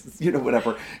mean, it's,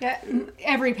 whatever. Yeah,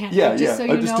 every pantry. Yeah, just so I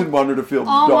you just know, didn't want her to feel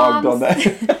dogged on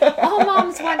that. All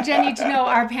moms want Jenny to know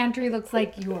our pantry looks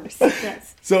like yours.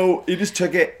 Yes. So he just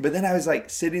took it. But then I was like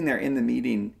sitting there in the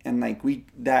meeting, and like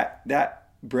that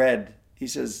bread, he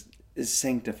says, is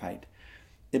sanctified.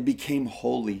 It became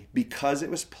holy because it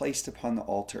was placed upon the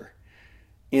altar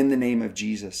in the name of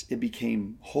Jesus. It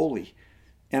became holy.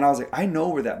 And I was like, I know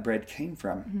where that bread came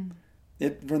from.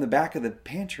 From the back of the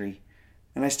pantry.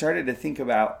 And I started to think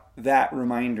about that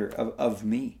reminder of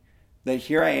me. That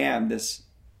here I am, this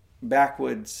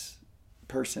backwoods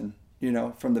person,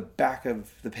 from the back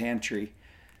of the pantry.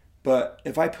 But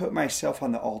if I put myself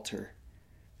on the altar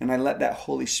and I let that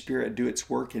Holy Spirit do its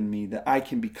work in me, that I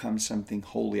can become something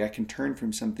holy. I can turn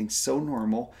from something so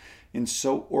normal and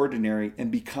so ordinary and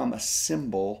become a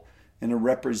symbol and a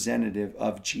representative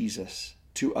of Jesus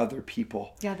to other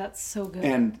people. Yeah, that's so good.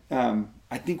 And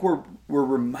I think we're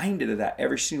reminded of that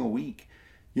every single week.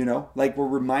 Like we're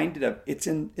reminded of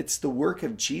it's the work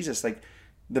of Jesus. Like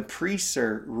the priests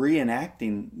are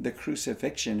reenacting the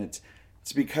crucifixion. It's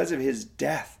because of his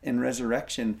death and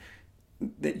resurrection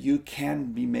that you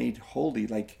can be made holy.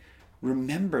 Like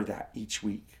remember that each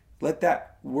week. Let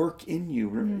that work in you.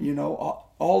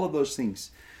 All of those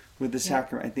things with the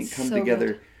sacrament, I think, come together.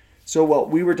 Good. So,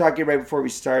 we were talking right before we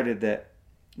started that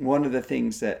one of the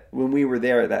things that when we were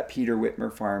there at that Peter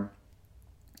Whitmer farm,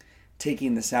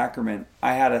 taking the sacrament,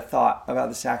 I had a thought about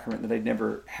the sacrament that I'd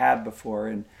never had before.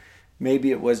 And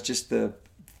maybe it was just the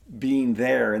being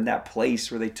there in that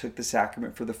place where they took the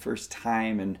sacrament for the first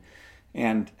time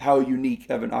and how unique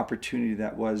of an opportunity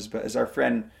that was. But as our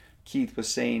friend Keith was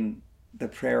saying, the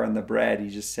prayer on the bread, he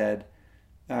just said,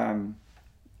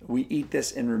 we eat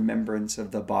this in remembrance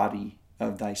of the body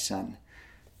of thy son.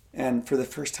 And for the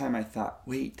first time I thought,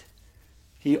 wait,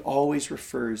 he always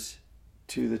refers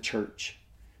to the church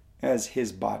as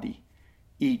his body,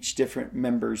 each different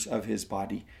members of his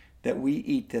body, that we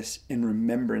eat this in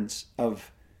remembrance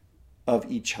of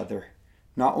each other,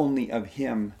 not only of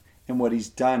him and what he's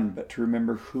done, but to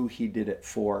remember who he did it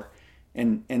for.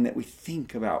 And that we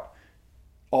think about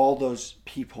all those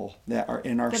people that are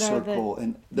in our circle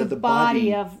and the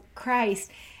body of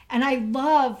Christ. And I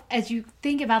love, as you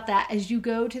think about that, as you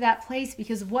go to that place,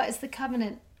 because what is the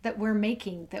covenant that we're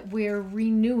making, that we're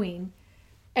renewing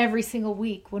every single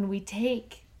week when we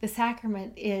take the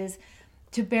sacrament, is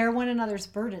to bear one another's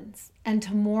burdens and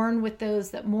to mourn with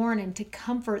those that mourn and to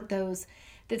comfort those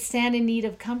that stand in need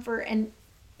of comfort and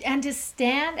to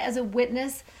stand as a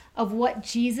witness of what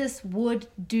Jesus would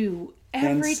do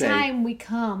every time we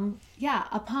come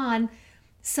upon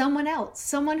someone else,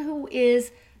 someone who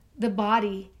is the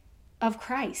body of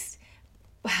Christ.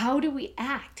 How do we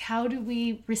act? How do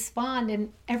we respond?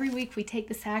 And every week we take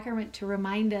the sacrament to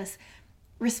remind us,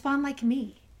 respond like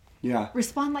me. Yeah.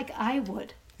 Respond like I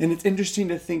would. And it's interesting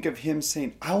to think of him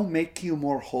saying, I'll make you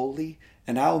more holy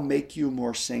and I'll make you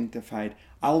more sanctified.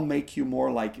 I'll make you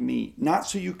more like me. Not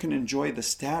so you can enjoy the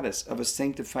status of a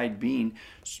sanctified being,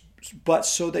 but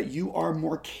so that you are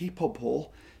more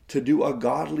capable to do a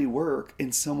godly work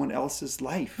in someone else's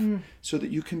life, so that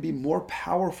you can be more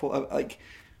powerful. Like,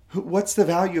 what's the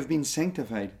value of being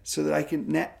sanctified? So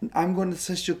that I'm going to the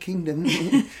celestial kingdom.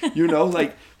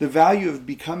 Like the value of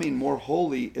becoming more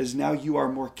holy is now you are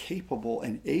more capable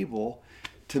and able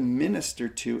to minister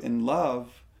to and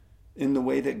love in the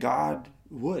way that God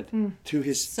would to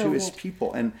his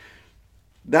people. And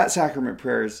that sacrament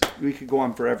prayers, we could go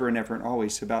on forever and ever and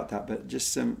always about that, but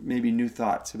just some maybe new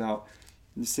thoughts about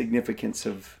the significance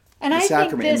of the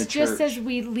sacrament in the church. Just as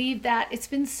we leave that, it's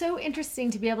been so interesting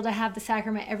to be able to have the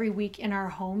sacrament every week in our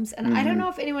homes. And I don't know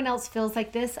if anyone else feels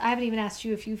like this. I haven't even asked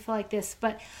you if you feel like this,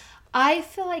 but I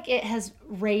feel like it has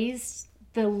raised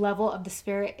the level of the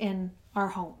Spirit in our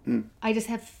home. I just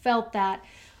have felt that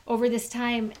over this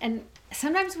time. And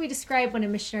sometimes we describe when a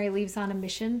missionary leaves on a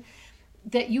mission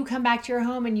that you come back to your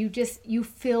home and you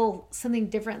feel something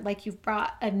different, like you've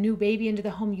brought a new baby into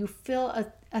the home. You feel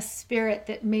a spirit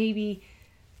that maybe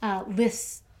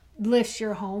lifts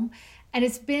your home. And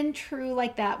it's been true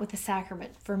like that with the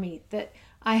sacrament for me, that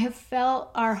I have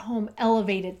felt our home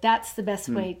elevated. That's the best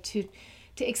way to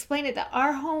explain it, that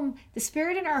our home, the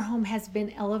Spirit in our home has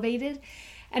been elevated.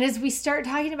 And as we start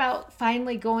talking about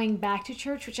finally going back to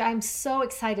church, which I'm so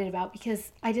excited about,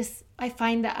 because I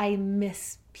find that I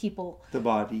miss people. The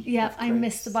body. Yeah, I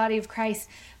miss the body of Christ.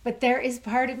 But there is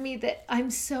part of me that I'm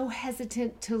so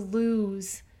hesitant to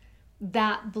lose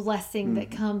that blessing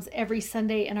that comes every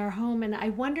Sunday in our home. And I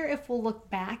wonder if we'll look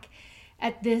back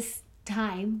at this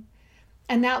time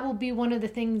And that will be one of the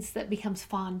things that becomes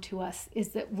fond to us, is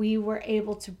that we were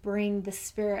able to bring the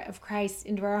Spirit of Christ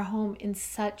into our home in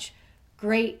such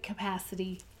great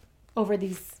capacity over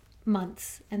these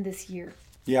months and this year.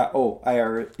 Yeah.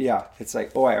 It's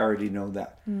like, I already know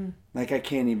that. Like, I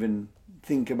can't even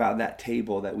think about that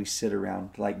table that we sit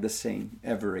around like the same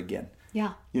ever again.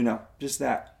 Yeah. Just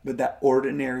that, but that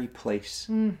ordinary place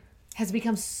has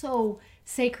become so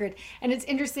sacred. And it's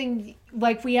interesting,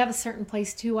 like, we have a certain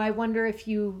place too. I wonder if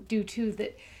you do too,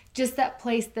 that just that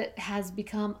place that has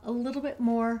become a little bit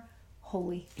more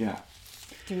holy. Yeah.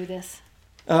 Through this.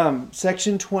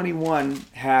 Section 21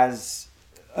 has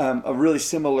a really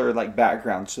similar like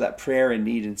background. So that prayer and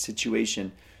need and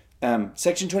situation.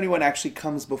 Section 21 actually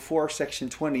comes before Section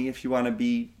 20 if you want to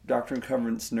be Doctrine and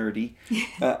Covenants nerdy.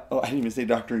 I didn't even say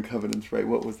Doctrine and Covenants, right?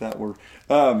 What was that word?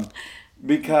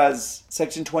 Because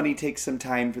Section 20 takes some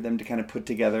time for them to kind of put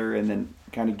together and then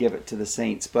kind of give it to the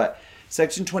saints. But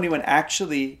Section 21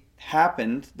 actually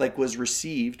happened, like was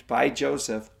received by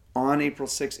Joseph on April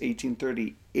 6,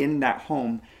 1830 in that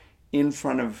home in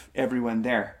front of everyone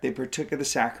there. They partook of the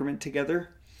sacrament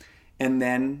together. And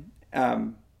then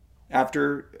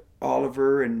after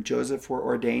Oliver and Joseph were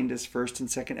ordained as first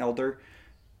and second elder,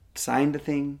 signed the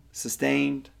thing,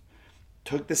 sustained,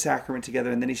 took the sacrament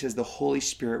together, and then he says the Holy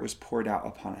Spirit was poured out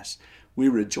upon us. We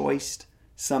rejoiced,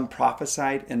 some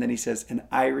prophesied, and then he says, and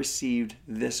I received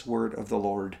this word of the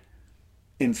Lord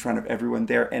in front of everyone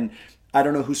there. And I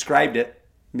don't know who scribed it.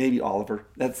 Maybe Oliver.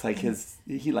 That's like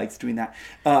he likes doing that.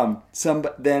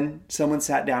 Then someone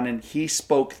sat down and he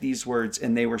spoke these words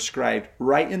and they were scribed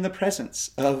right in the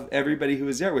presence of everybody who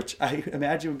was there, which I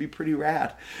imagine would be pretty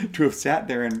rad to have sat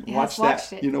there and watched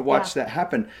that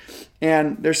happen.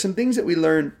 And there's some things that we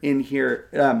learn in here.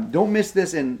 Don't miss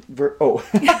this in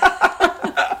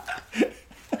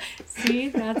See,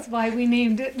 that's why we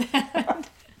named it that.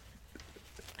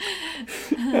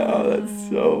 Oh, that's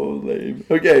so lame.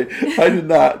 Okay, I did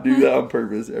not do that on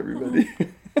purpose, everybody.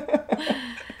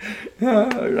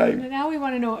 All right. Now we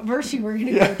want to know what verse you were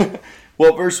going to go to.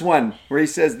 Well, verse 1, where he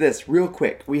says this, real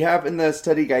quick. We have in the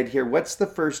study guide here, what's the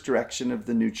first direction of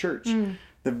the new church?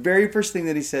 The very first thing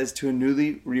that he says to a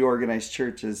newly reorganized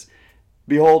church is,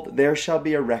 behold, there shall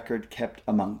be a record kept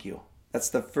among you. That's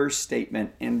the first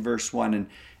statement in verse 1.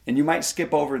 And you might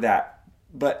skip over that.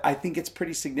 But I think it's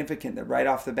pretty significant that right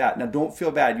off the bat. Now, don't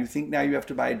feel bad. You think now you have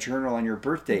to buy a journal on your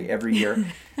birthday every year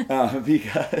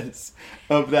because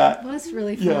of that. It was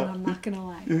really fun, yeah. I'm not going to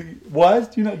lie. Was?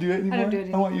 Do you not do it anymore? I don't do it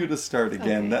anymore. I want you to start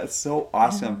again. Okay. That's so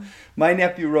awesome. Yeah. My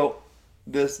nephew wrote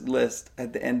this list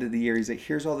at the end of the year. He's like,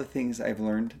 here's all the things I've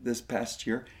learned this past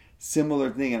year.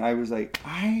 Similar thing. And I was like,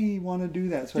 I want to do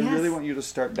that. So I really want you to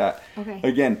start that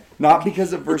again. Not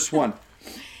because of verse 1.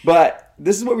 But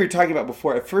this is what we were talking about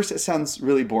before. At first, it sounds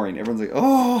really boring. Everyone's like,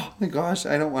 oh my gosh,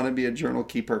 I don't want to be a journal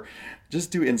keeper.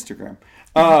 Just do Instagram.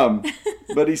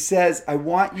 But he says, I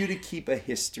want you to keep a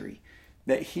history.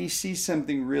 That he sees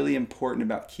something really important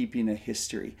about keeping a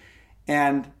history.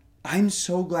 And I'm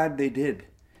so glad they did.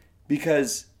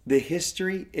 Because the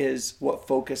history is what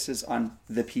focuses on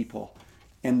the people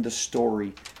and the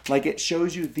story. Like, it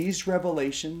shows you these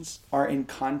revelations are in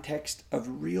context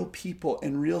of real people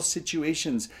and real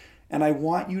situations. And I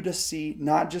want you to see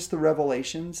not just the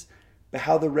revelations, but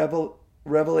how the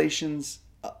revelations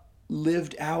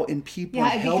lived out in people.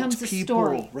 Yeah, it helped becomes a people,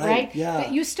 story, right? Yeah.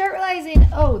 That you start realizing,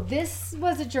 oh, this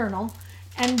was a journal,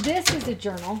 and this is a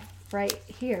journal right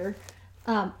here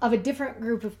of a different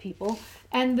group of people.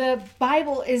 And the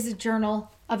Bible is a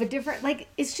journal of a different, like,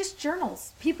 it's just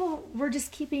journals. People were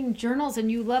just keeping journals, and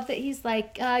you love that he's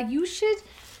like, you should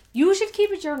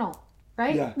keep a journal,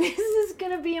 right? Yeah. This is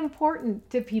going to be important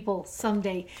to people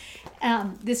someday,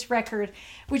 this record,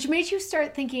 which made you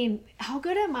start thinking, how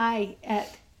good am I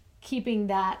at keeping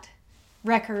that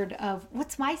record of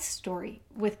what's my story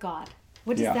with God?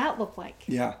 What does that look like?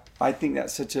 Yeah, I think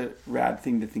that's such a rad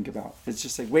thing to think about. It's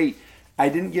just like, wait, I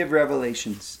didn't give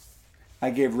revelations. I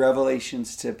gave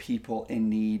revelations to people in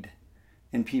need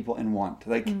and people in want.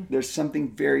 Like, there's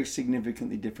something very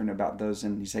significantly different about those.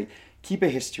 And he's like, keep a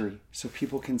history so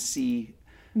people can see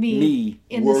me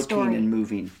working and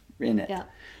moving in it. Yeah.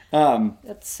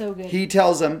 That's so good. He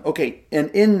tells them, okay, and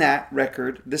in that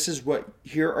record,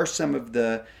 here are some of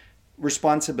the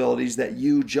responsibilities that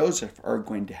you, Joseph, are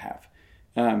going to have.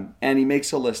 And he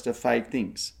makes a list of 5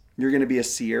 things. You're going to be a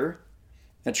seer,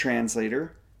 a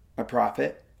translator, a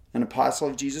prophet, an apostle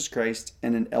of Jesus Christ,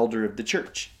 and an elder of the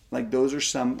church. Like, those are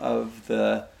some of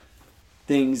the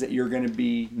things that you're going to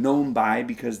be known by,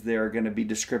 because there are going to be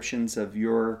descriptions of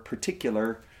your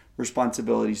particular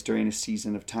responsibilities during a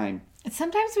season of time. And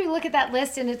sometimes we look at that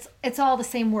list and it's all the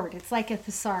same word. It's like a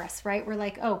thesaurus, right? We're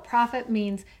like, oh, prophet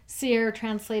means seer,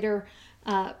 translator,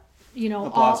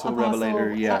 Apostle,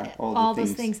 revelator, all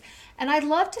those things. And I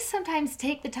love to sometimes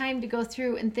take the time to go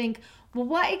through and think,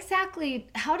 well,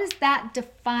 how does that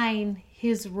define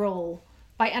his role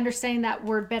by understanding that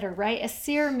word better, right? A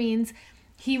seer means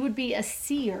he would be a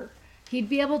seer. He'd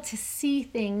be able to see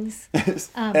things.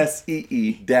 SEE-ER,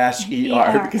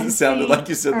 because it sounded like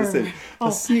you said the same.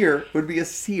 A seer would be a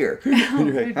seer.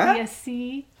 Would be a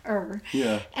seer.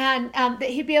 Yeah. And that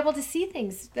he'd be able to see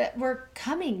things that were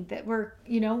coming, that were,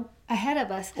 ahead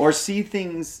of us. Or see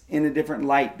things in a different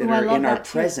light that are in our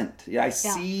present. Yeah, I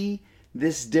see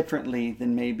this differently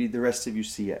than maybe the rest of you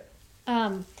see it.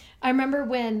 I remember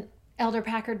when Elder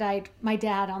Packer died, my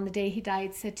dad, on the day he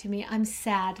died, said to me, I'm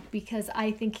sad because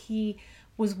I think he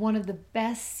was one of the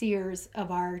best seers of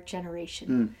our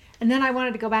generation. And then I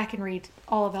wanted to go back and read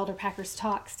all of Elder Packer's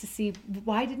talks to see,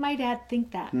 why did my dad think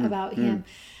that about him?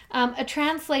 A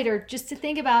translator, just to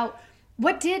think about,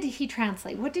 what did he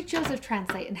translate? What did Joseph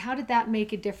translate? And how did that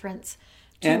make a difference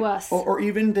to us? Or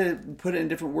even to put it in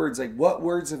different words, like what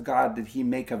words of God did he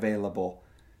make available?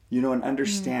 And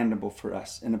understandable for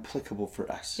us and applicable for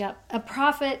us. Yep. A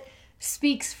prophet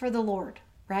speaks for the Lord,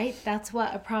 right? That's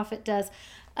what a prophet does.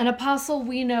 An apostle,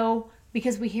 we know,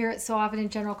 because we hear it so often in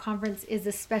General Conference, is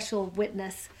a special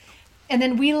witness. And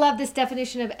then we love this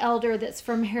definition of elder that's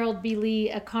from Harold B. Lee,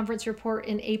 a conference report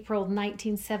in April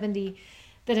 1970,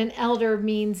 that an elder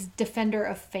means defender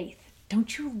of faith.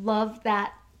 Don't you love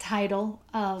that title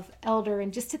of elder?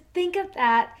 And just to think of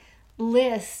that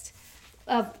list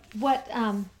of what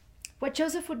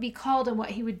Joseph would be called and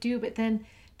what he would do, but then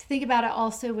to think about it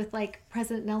also with like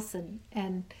President Nelson.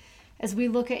 And as we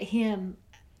look at him,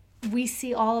 we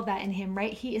see all of that in him,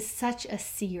 right? He is such a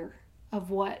seer of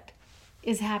what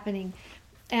is happening.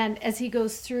 And as he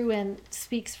goes through and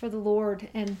speaks for the Lord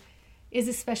and is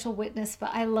a special witness,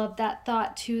 but I love that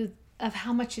thought too of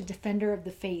how much a defender of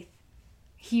the faith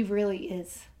he really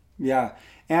is. Yeah.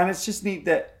 And it's just neat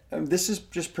that this is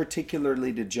just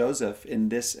particularly to Joseph in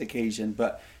this occasion,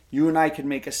 but you and I could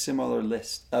make a similar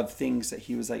list of things that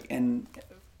he was like, and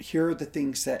here are the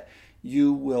things that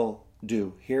you will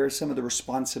do. Here are some of the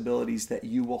responsibilities that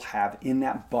you will have in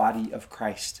that body of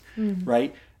Christ,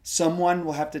 right? Someone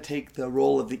will have to take the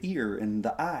role of the ear and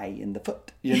the eye and the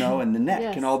foot, and the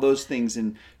neck and all those things.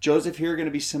 And Joseph, here are going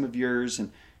to be some of yours.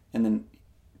 And then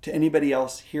to anybody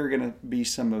else, here are going to be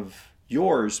some of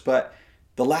yours. But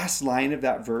the last line of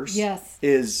that verse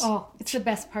is... Oh, it's the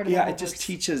best part of the whole it just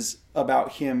teaches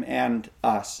about him and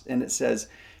us. And it says,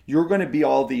 you're going to be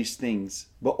all these things,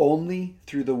 but only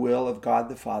through the will of God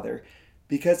the Father,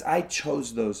 because I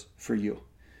chose those for you.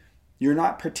 You're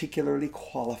not particularly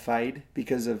qualified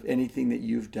because of anything that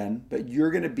you've done, but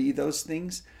you're going to be those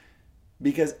things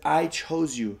because I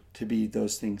chose you to be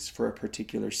those things for a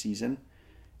particular season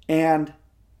and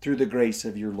through the grace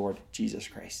of your Lord Jesus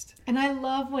Christ. And I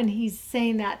love when he's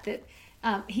saying that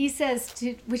he says,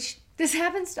 which this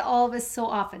happens to all of us so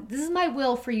often, this is my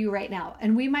will for you right now.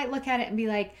 And we might look at it and be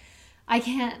like,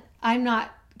 I'm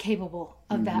not capable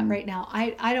of that right now.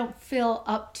 I don't feel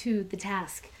up to the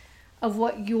task of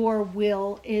what your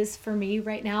will is for me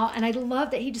right now. And I love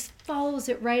that he just follows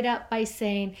it right up by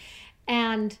saying,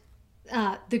 and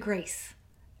the grace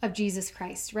of Jesus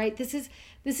Christ, right? This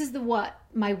is the what,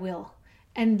 my will,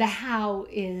 and the how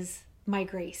is my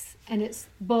grace. And it's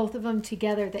both of them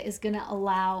together that is going to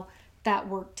allow that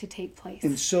work to take place.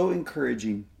 And so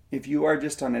encouraging if you are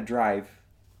just on a drive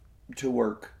to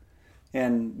work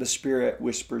and the Spirit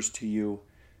whispers to you,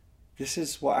 this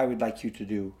is what I would like you to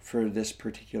do for this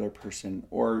particular person,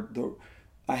 or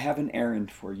I have an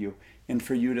errand for you, and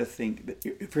for you to think,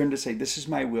 for him to say, this is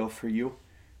my will for you,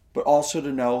 but also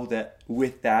to know that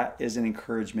with that is an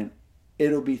encouragement.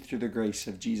 It'll be through the grace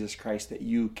of Jesus Christ that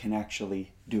you can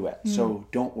actually do it. So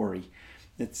don't worry.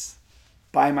 It's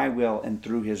by my will and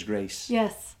through his grace.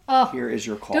 Yes. Oh, here is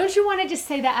your call. Don't you want to just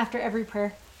say that after every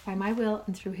prayer? By my will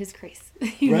and through his grace.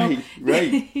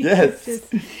 Right. Yes.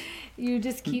 You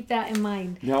just keep that in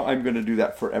mind. No, I'm going to do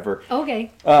that forever.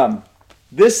 Okay.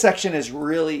 This section is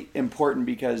really important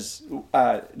because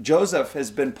Joseph has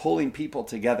been pulling people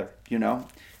together,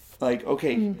 Like,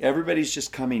 okay, everybody's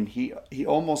just coming. He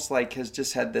almost like has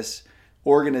just had this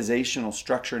organizational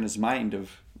structure in his mind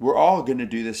of, we're all going to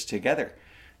do this together.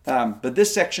 But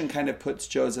this section kind of puts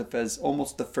Joseph as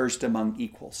almost the first among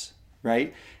equals,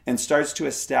 right? And starts to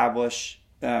establish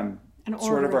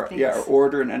sort of our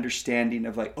order and understanding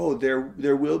of like, oh,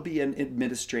 there will be an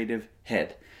administrative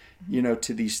head,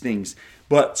 to these things.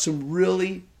 But some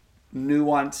really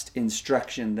nuanced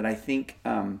instruction that I think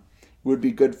would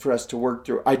be good for us to work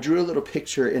through. I drew a little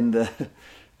picture in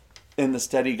the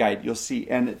study guide, you'll see,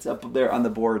 and it's up there on the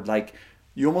board. Like,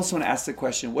 you almost want to ask the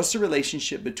question, what's the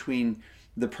relationship between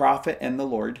the prophet and the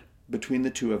Lord, between the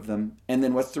two of them? And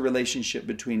then what's the relationship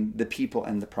between the people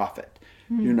and the prophet?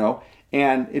 You know?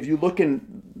 And if you look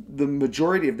in, the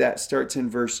majority of that starts in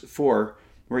verse 4,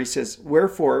 where he says,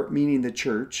 wherefore, meaning the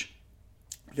church,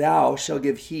 thou shalt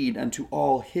give heed unto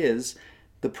all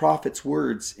the prophet's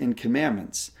words and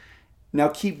commandments. Now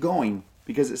keep going,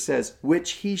 because it says,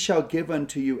 which he shall give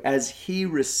unto you as he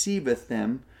receiveth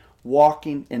them,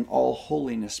 walking in all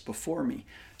holiness before me.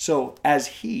 So as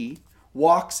he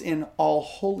walks in all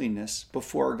holiness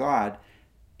before God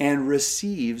and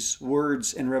receives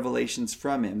words and revelations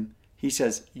from him, he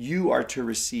says, you are to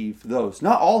receive those.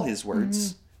 Not all his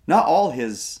words, not all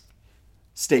his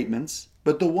statements,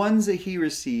 but the ones that he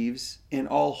receives in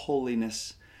all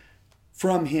holiness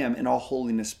from him, in all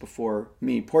holiness before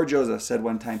me. Poor Joseph said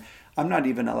one time, I'm not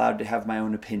even allowed to have my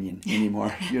own opinion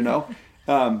anymore, you know?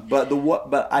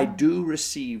 But I do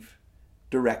receive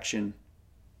direction,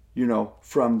 you know,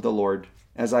 from the Lord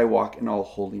as I walk in all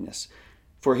holiness.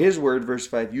 For his word, verse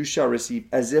 5, you shall receive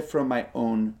as if from my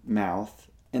own mouth.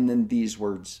 And then these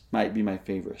words might be my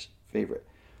favorite.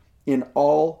 In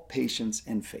all patience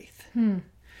and faith.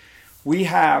 We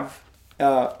have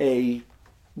a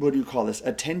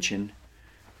tension,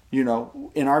 you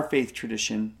know, in our faith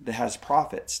tradition that has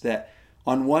prophets, that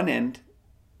on one end,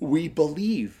 we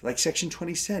believe, like section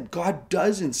 20 said, God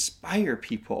does inspire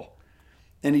people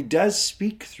and he does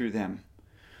speak through them.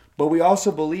 But we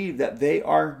also believe that they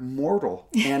are mortal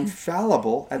and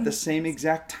fallible at the same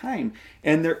exact time.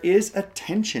 And there is a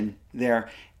tension there.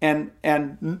 And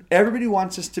everybody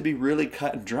wants us to be really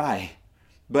cut and dry.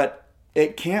 But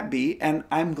it can't be, and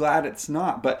I'm glad it's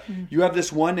not. But you have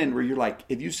this one end where you're like,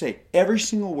 if you say every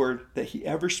single word that he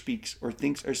ever speaks or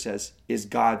thinks or says is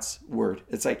God's word,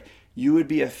 it's like you would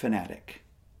be a fanatic.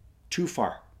 Too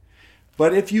far.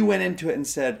 But if you went into it and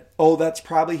said, oh, that's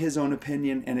probably his own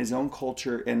opinion and his own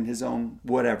culture and his own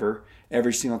whatever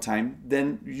every single time,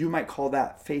 then you might call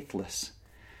that faithless.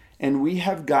 And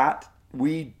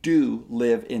we do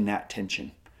live in that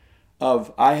tension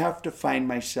of, I have to find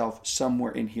myself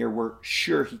somewhere in here where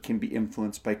sure he can be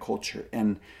influenced by culture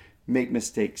and make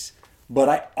mistakes. But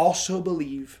I also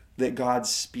believe that God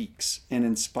speaks and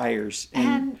inspires.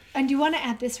 And you want to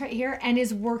add this right here, and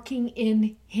is working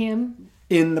in him.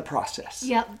 In the process.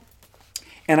 Yep.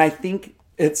 And I think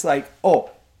it's like, oh,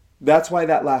 that's why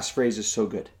that last phrase is so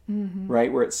good,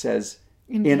 right? Where it says,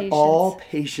 in all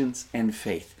patience and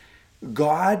faith.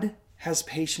 God has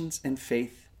patience and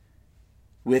faith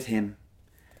with him.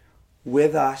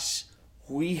 With us,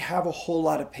 we have a whole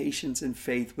lot of patience and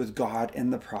faith with God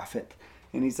and the prophet.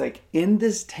 And he's like, in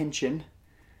this tension,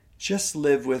 just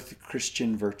live with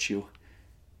Christian virtue.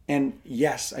 And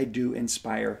yes, I do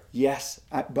inspire. Yes,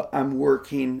 but I'm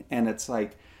working, and it's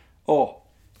like, oh,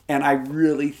 and I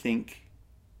really think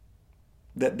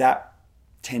that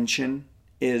tension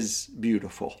is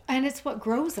beautiful. And it's what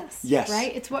grows us. Yes.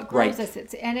 Right? It's what grows us.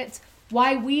 It's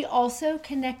why we also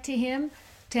connect to him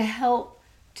to help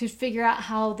to figure out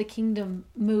how the kingdom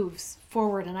moves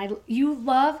forward. And you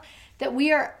love that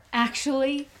we are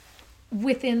actually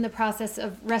within the process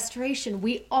of restoration.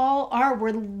 We all are.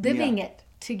 We're living it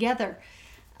together.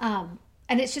 And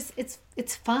it's just,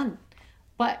 it's fun.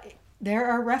 But there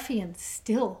are ruffians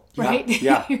still, right?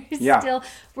 Yeah. Still,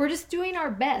 we're just doing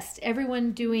our best.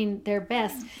 Everyone doing their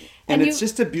best. And it's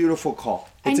just a beautiful call.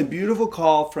 It's a beautiful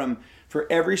call for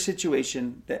every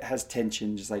situation that has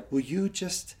tension. Just like, will you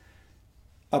just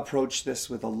approach this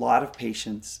with a lot of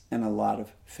patience and a lot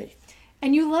of faith?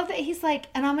 And you love that he's like,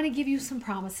 and I'm going to give you some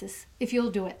promises if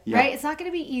you'll do it, right? It's not going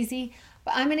to be easy,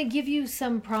 but I'm going to give you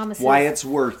some promises. Why it's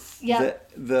worth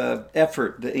the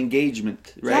effort, the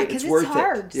engagement, right? Yeah, because it's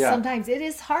hard. Sometimes it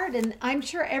is hard. And I'm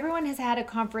sure everyone has had a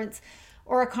conference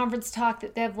or a conference talk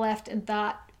that they've left and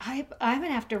thought, I'm going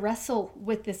to have to wrestle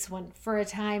with this one for a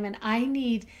time. And I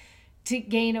need to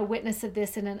gain a witness of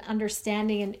this and an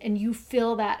understanding. And you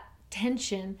feel that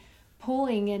tension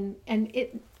pulling, and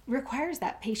it requires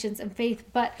that patience and faith.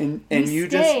 But I'm going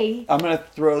to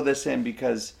throw this in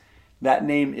because that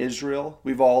name Israel,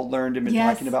 we've all learned and been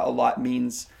talking about a lot,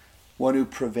 means one who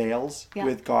prevails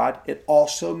with God. It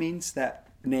also means, that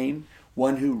name,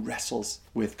 one who wrestles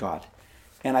with God.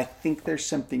 And I think there's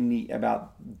something neat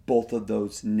about both of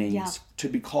those names. Yeah. To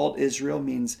be called Israel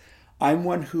means I'm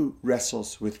one who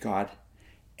wrestles with God,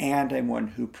 and I'm one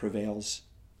who prevails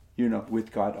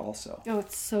with God also. Oh,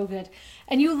 it's so good.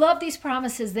 And you love these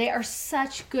promises. They are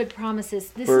such good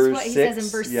promises. This Verse is what he says in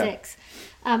 6, verse 6.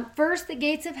 First, the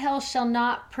gates of hell shall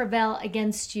not prevail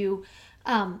against you.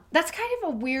 That's kind of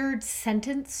a weird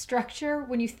sentence structure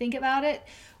when you think about it.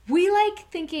 We like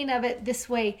thinking of it this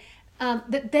way,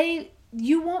 that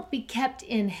you won't be kept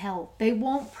in hell. They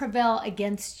won't prevail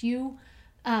against you.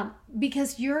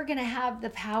 Because you're going to have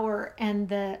the power and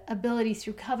the ability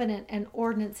through covenant and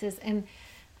ordinances and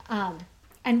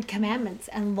commandments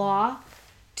and law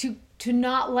to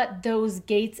not let those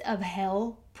gates of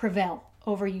hell prevail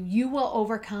over you. You will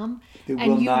overcome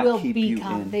and you will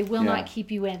become. They will not keep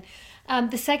you in.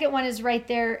 The second one is right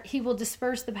there. He will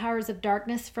disperse the powers of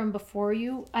darkness from before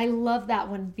you. I love that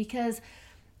one because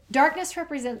darkness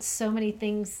represents so many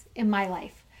things in my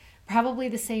life. Probably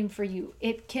the same for you.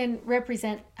 It can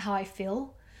represent how I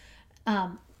feel.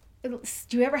 Do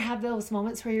you ever have those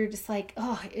moments where you're just like,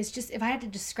 oh, it's just, if I had to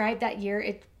describe that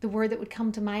year, the word that would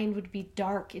come to mind would be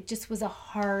dark. It just was a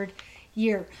hard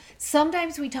year.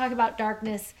 Sometimes we talk about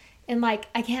darkness and like,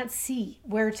 I can't see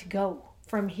where to go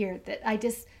from here. That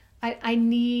I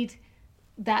need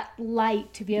that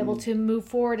light to be able to move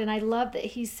forward. And I love that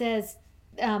he says,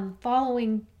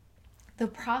 following the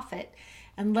prophet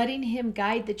and letting him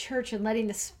guide the church and letting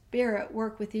the Spirit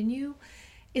work within you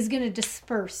is going to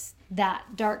disperse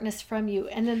that darkness from you.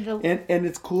 And then and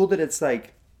it's cool that it's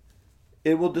like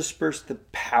it will disperse the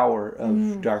power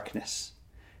of darkness.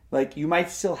 Like you might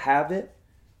still have it,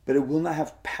 but it will not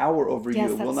have power over you.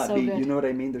 It will not be, you know what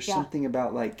I mean? There's something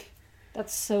about like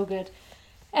that's so good.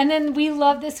 And then we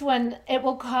love this one. It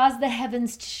will cause the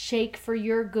heavens to shake for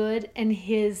your good and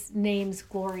his name's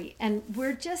glory. And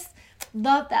we're just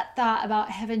love that thought about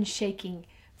heaven shaking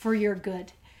for your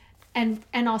good. And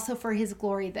also for his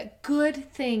glory, that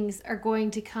good things are going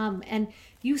to come. And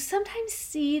you sometimes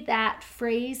see that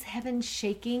phrase, heaven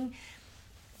shaking,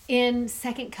 in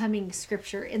Second Coming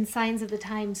scripture, in Signs of the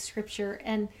Times scripture.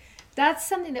 And that's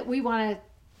something that we want to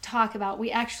talk about. We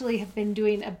actually have been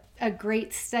doing a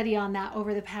great study on that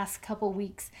over the past couple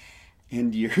weeks.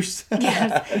 And years.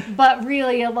 Yes, but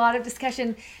really a lot of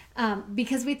discussion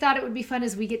because we thought it would be fun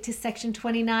as we get to section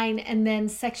 29 and then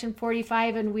section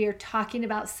 45 and we are talking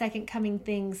about second coming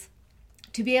things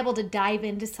to be able to dive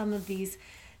into some of these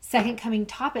second coming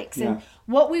topics and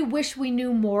what we wish we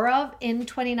knew more of in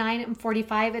 29 and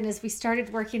 45. And as we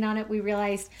started working on it, we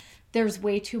realized there's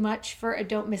way too much for a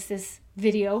don't miss this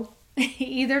video,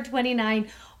 either 29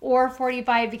 or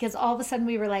 45, because all of a sudden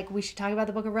we were like, we should talk about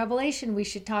the book of Revelation. We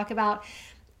should talk about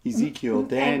Ezekiel,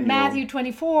 Daniel, and Matthew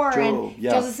 24, Job, and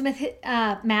Joseph Smith,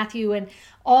 Matthew, and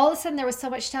all of a sudden there was so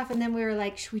much stuff, and then we were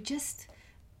like, should we just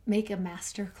make a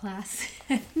master class?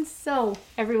 And so,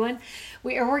 everyone,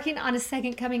 we are working on a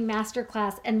second coming master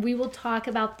class, and we will talk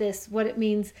about this, what it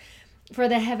means for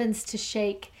the heavens to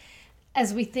shake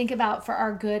as we think about for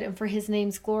our good and for his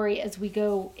name's glory as we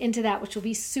go into that, which will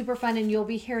be super fun, and you'll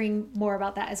be hearing more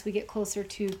about that as we get closer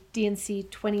to D&C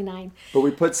 29. But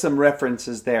we put some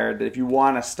references there that if you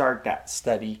want to start that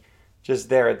study, just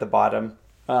there at the bottom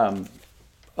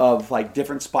of like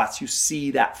different spots, you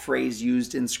see that phrase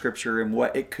used in scripture and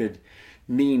what it could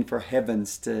mean for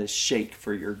heavens to shake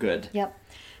for your good. Yep.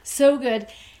 So good.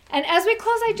 And as we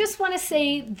close, I just want to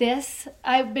say this.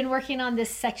 I've been working on this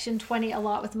section 20 a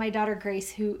lot with my daughter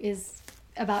Grace, who is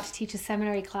about to teach a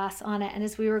seminary class on it. And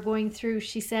as we were going through,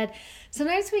 she said,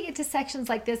 sometimes we get to sections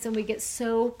like this and we get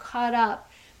so caught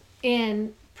up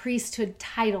in priesthood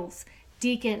titles,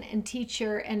 deacon and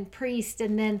teacher and priest.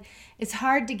 And then it's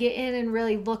hard to get in and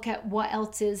really look at what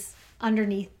else is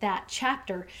underneath that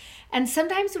chapter. And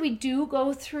sometimes we do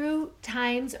go through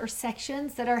times or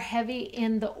sections that are heavy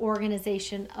in the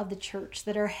organization of the church,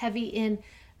 that are heavy in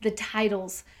the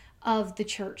titles of the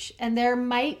church. And there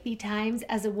might be times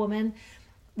as a woman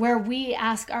where we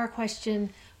ask our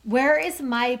question, where is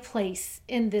my place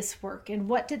in this work? And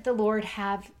what did the Lord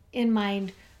have in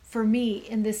mind for me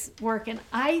in this work? And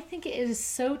I think it is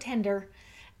so tender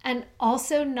and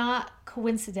also not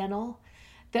coincidental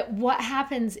that what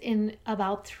happens in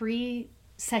about 3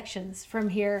 sections from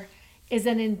here is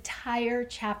an entire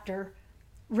chapter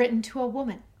written to a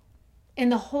woman. In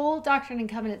the whole Doctrine and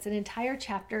Covenants, an entire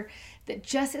chapter that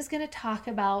just is going to talk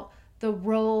about the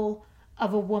role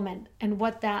of a woman and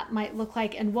what that might look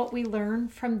like and what we learn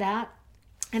from that.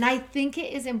 And I think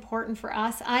it is important for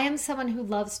us. I am someone who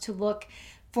loves to look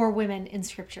for women in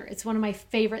scripture. It's one of my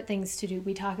favorite things to do.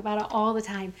 We talk about it all the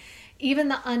time. Even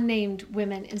the unnamed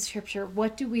women in scripture,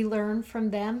 what do we learn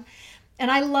from them?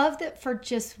 And I love that for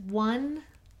just one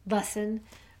lesson,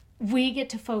 we get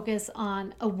to focus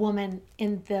on a woman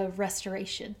in the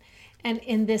restoration and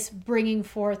in this bringing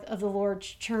forth of the Lord's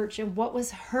church, and what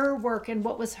was her work and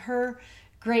what was her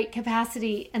great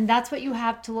capacity. And that's what you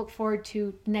have to look forward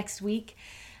to next week.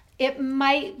 It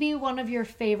might be one of your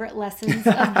favorite lessons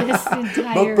of this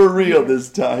entire But for real year. this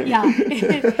time. Yeah,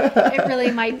 it really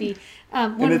might be.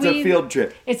 And it's a field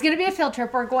trip. It's going to be a field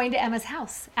trip. We're going to Emma's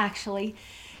house, actually.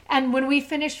 And when we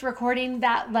finished recording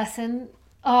that lesson,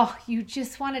 you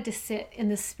just wanted to sit in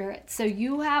the Spirit. So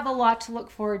you have a lot to look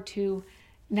forward to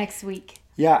next week.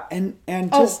 Yeah, and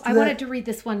just I wanted to read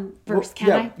this one verse.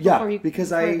 Can I? Yeah, Which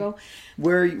because I go?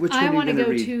 Which I one want are to you go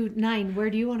going to to read? 9. Where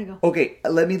do you want to go? Okay,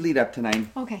 let me lead up to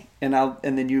 9. Okay. And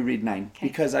then you read 9. Okay.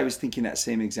 Because I was thinking that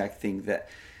same exact thing, that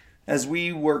as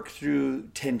we work through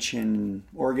tension,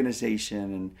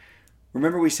 organization, and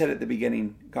remember we said at the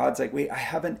beginning, God's like, wait, I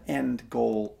have an end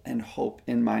goal and hope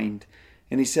in mind.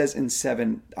 And he says in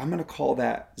 7, I'm going to call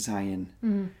that Zion.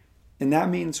 Mm-hmm. And that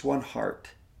means one heart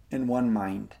and one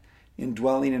mind,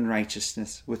 indwelling in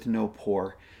righteousness with no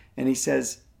poor. And he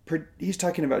says, he's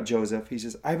talking about Joseph. He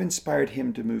says, I've inspired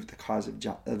him to move the cause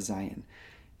of Zion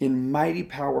in mighty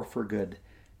power for good.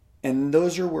 And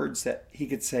those are words that he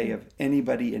could say of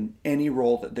anybody in any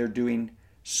role that they're doing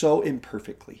so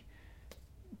imperfectly.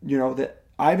 You know, that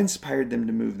I've inspired them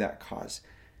to move that cause.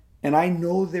 And I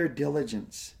know their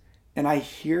diligence. And I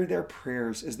hear their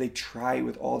prayers as they try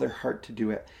with all their heart to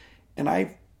do it.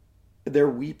 And they're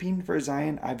weeping for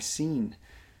Zion, I've seen.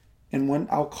 And when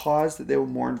I'll cause that they will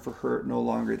mourn for her no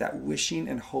longer, that wishing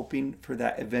and hoping for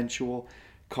that eventual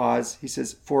cause. He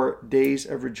says, for days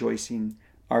of rejoicing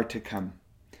are to come,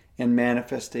 and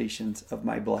manifestations of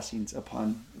my blessings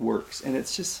upon works. And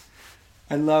it's just,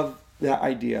 I love that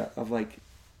idea of like,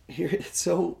 here it's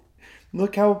so,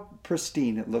 look how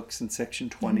pristine it looks in section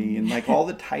 20 and like all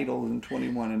the titles in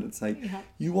 21. And it's like,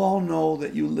 you all know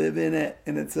that you live in it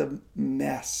and it's a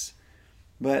mess.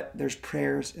 But there's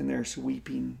prayers and there's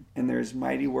weeping and there's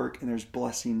mighty work and there's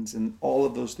blessings, and all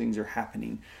of those things are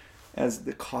happening as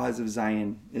the cause of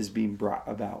Zion is being brought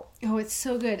about. Oh, it's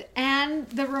so good. And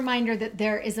the reminder that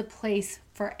there is a place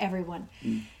for everyone.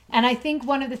 And I think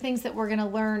one of the things that we're going to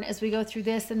learn as we go through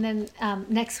this, and then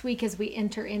next week as we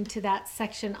enter into that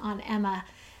section on Emma,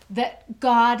 that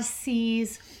God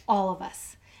sees all of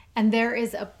us. And there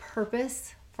is a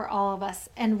purpose for all of us.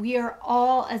 And we are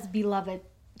all as beloved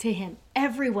to him,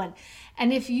 everyone.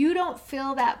 And if you don't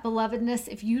feel that belovedness,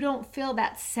 if you don't feel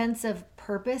that sense of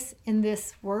purpose in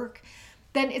this work,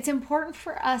 then it's important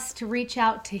for us to reach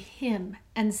out to him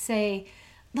and say,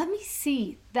 let me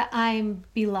see that I'm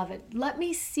beloved. Let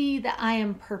me see that I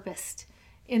am purposed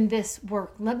in this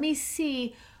work. Let me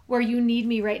see where you need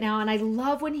me right now. And I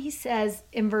love when he says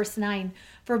in verse 9,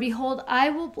 for behold, I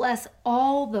will bless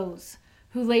all those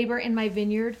who labor in my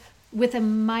vineyard with a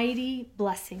mighty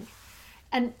blessing.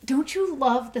 And don't you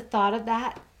love the thought of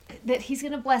that he's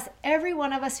going to bless every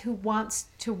one of us who wants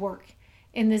to work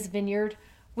in this vineyard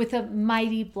with a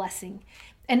mighty blessing.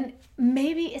 And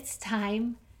maybe it's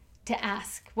time to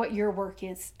ask what your work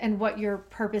is and what your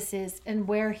purpose is and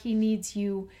where he needs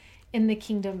you in the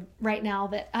kingdom right now.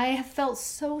 That I have felt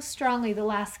so strongly the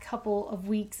last couple of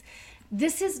weeks.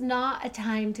 This is not a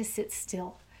time to sit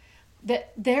still.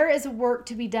 That there is a work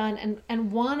to be done,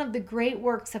 and one of the great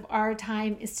works of our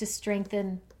time is to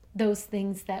strengthen those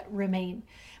things that remain.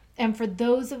 And for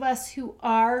those of us who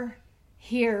are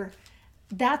here,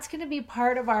 that's going to be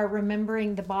part of our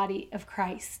remembering the body of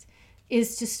Christ,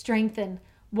 is to strengthen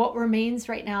what remains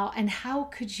right now. And how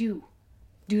could you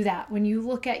do that when you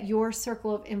look at your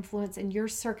circle of influence and your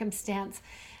circumstance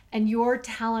and your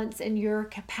talents and your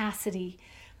capacity?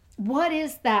 What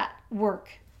is that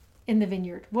work in the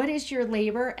vineyard? What is your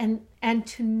labor? And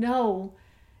to know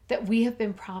that we have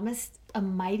been promised a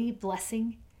mighty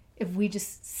blessing if we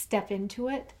just step into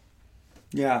it.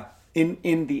 Yeah,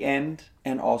 in the end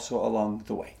and also along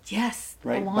the way. Yes,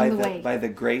 right? Along the way. By the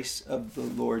grace of the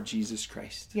Lord Jesus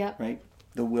Christ. Yep. Right?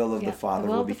 The will of the Father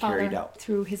will be carried out.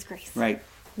 Through his grace. Right.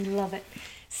 We love it.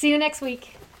 See you next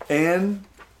week. And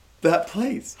that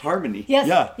place, Harmony. Yes.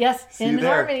 Yeah. Yes. See in you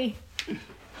there. Harmony.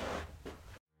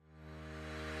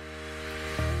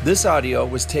 This audio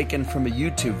was taken from a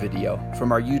YouTube video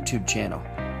from our YouTube channel.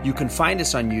 You can find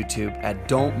us on YouTube at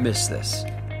Don't Miss This.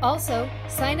 Also,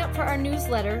 sign up for our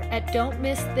newsletter at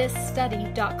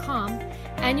don'tmissthisstudy.com,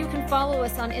 and you can follow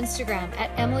us on Instagram at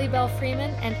Emily Bell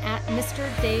Freeman and at Mr.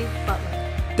 Dave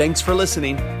Butler. Thanks for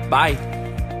listening. Bye.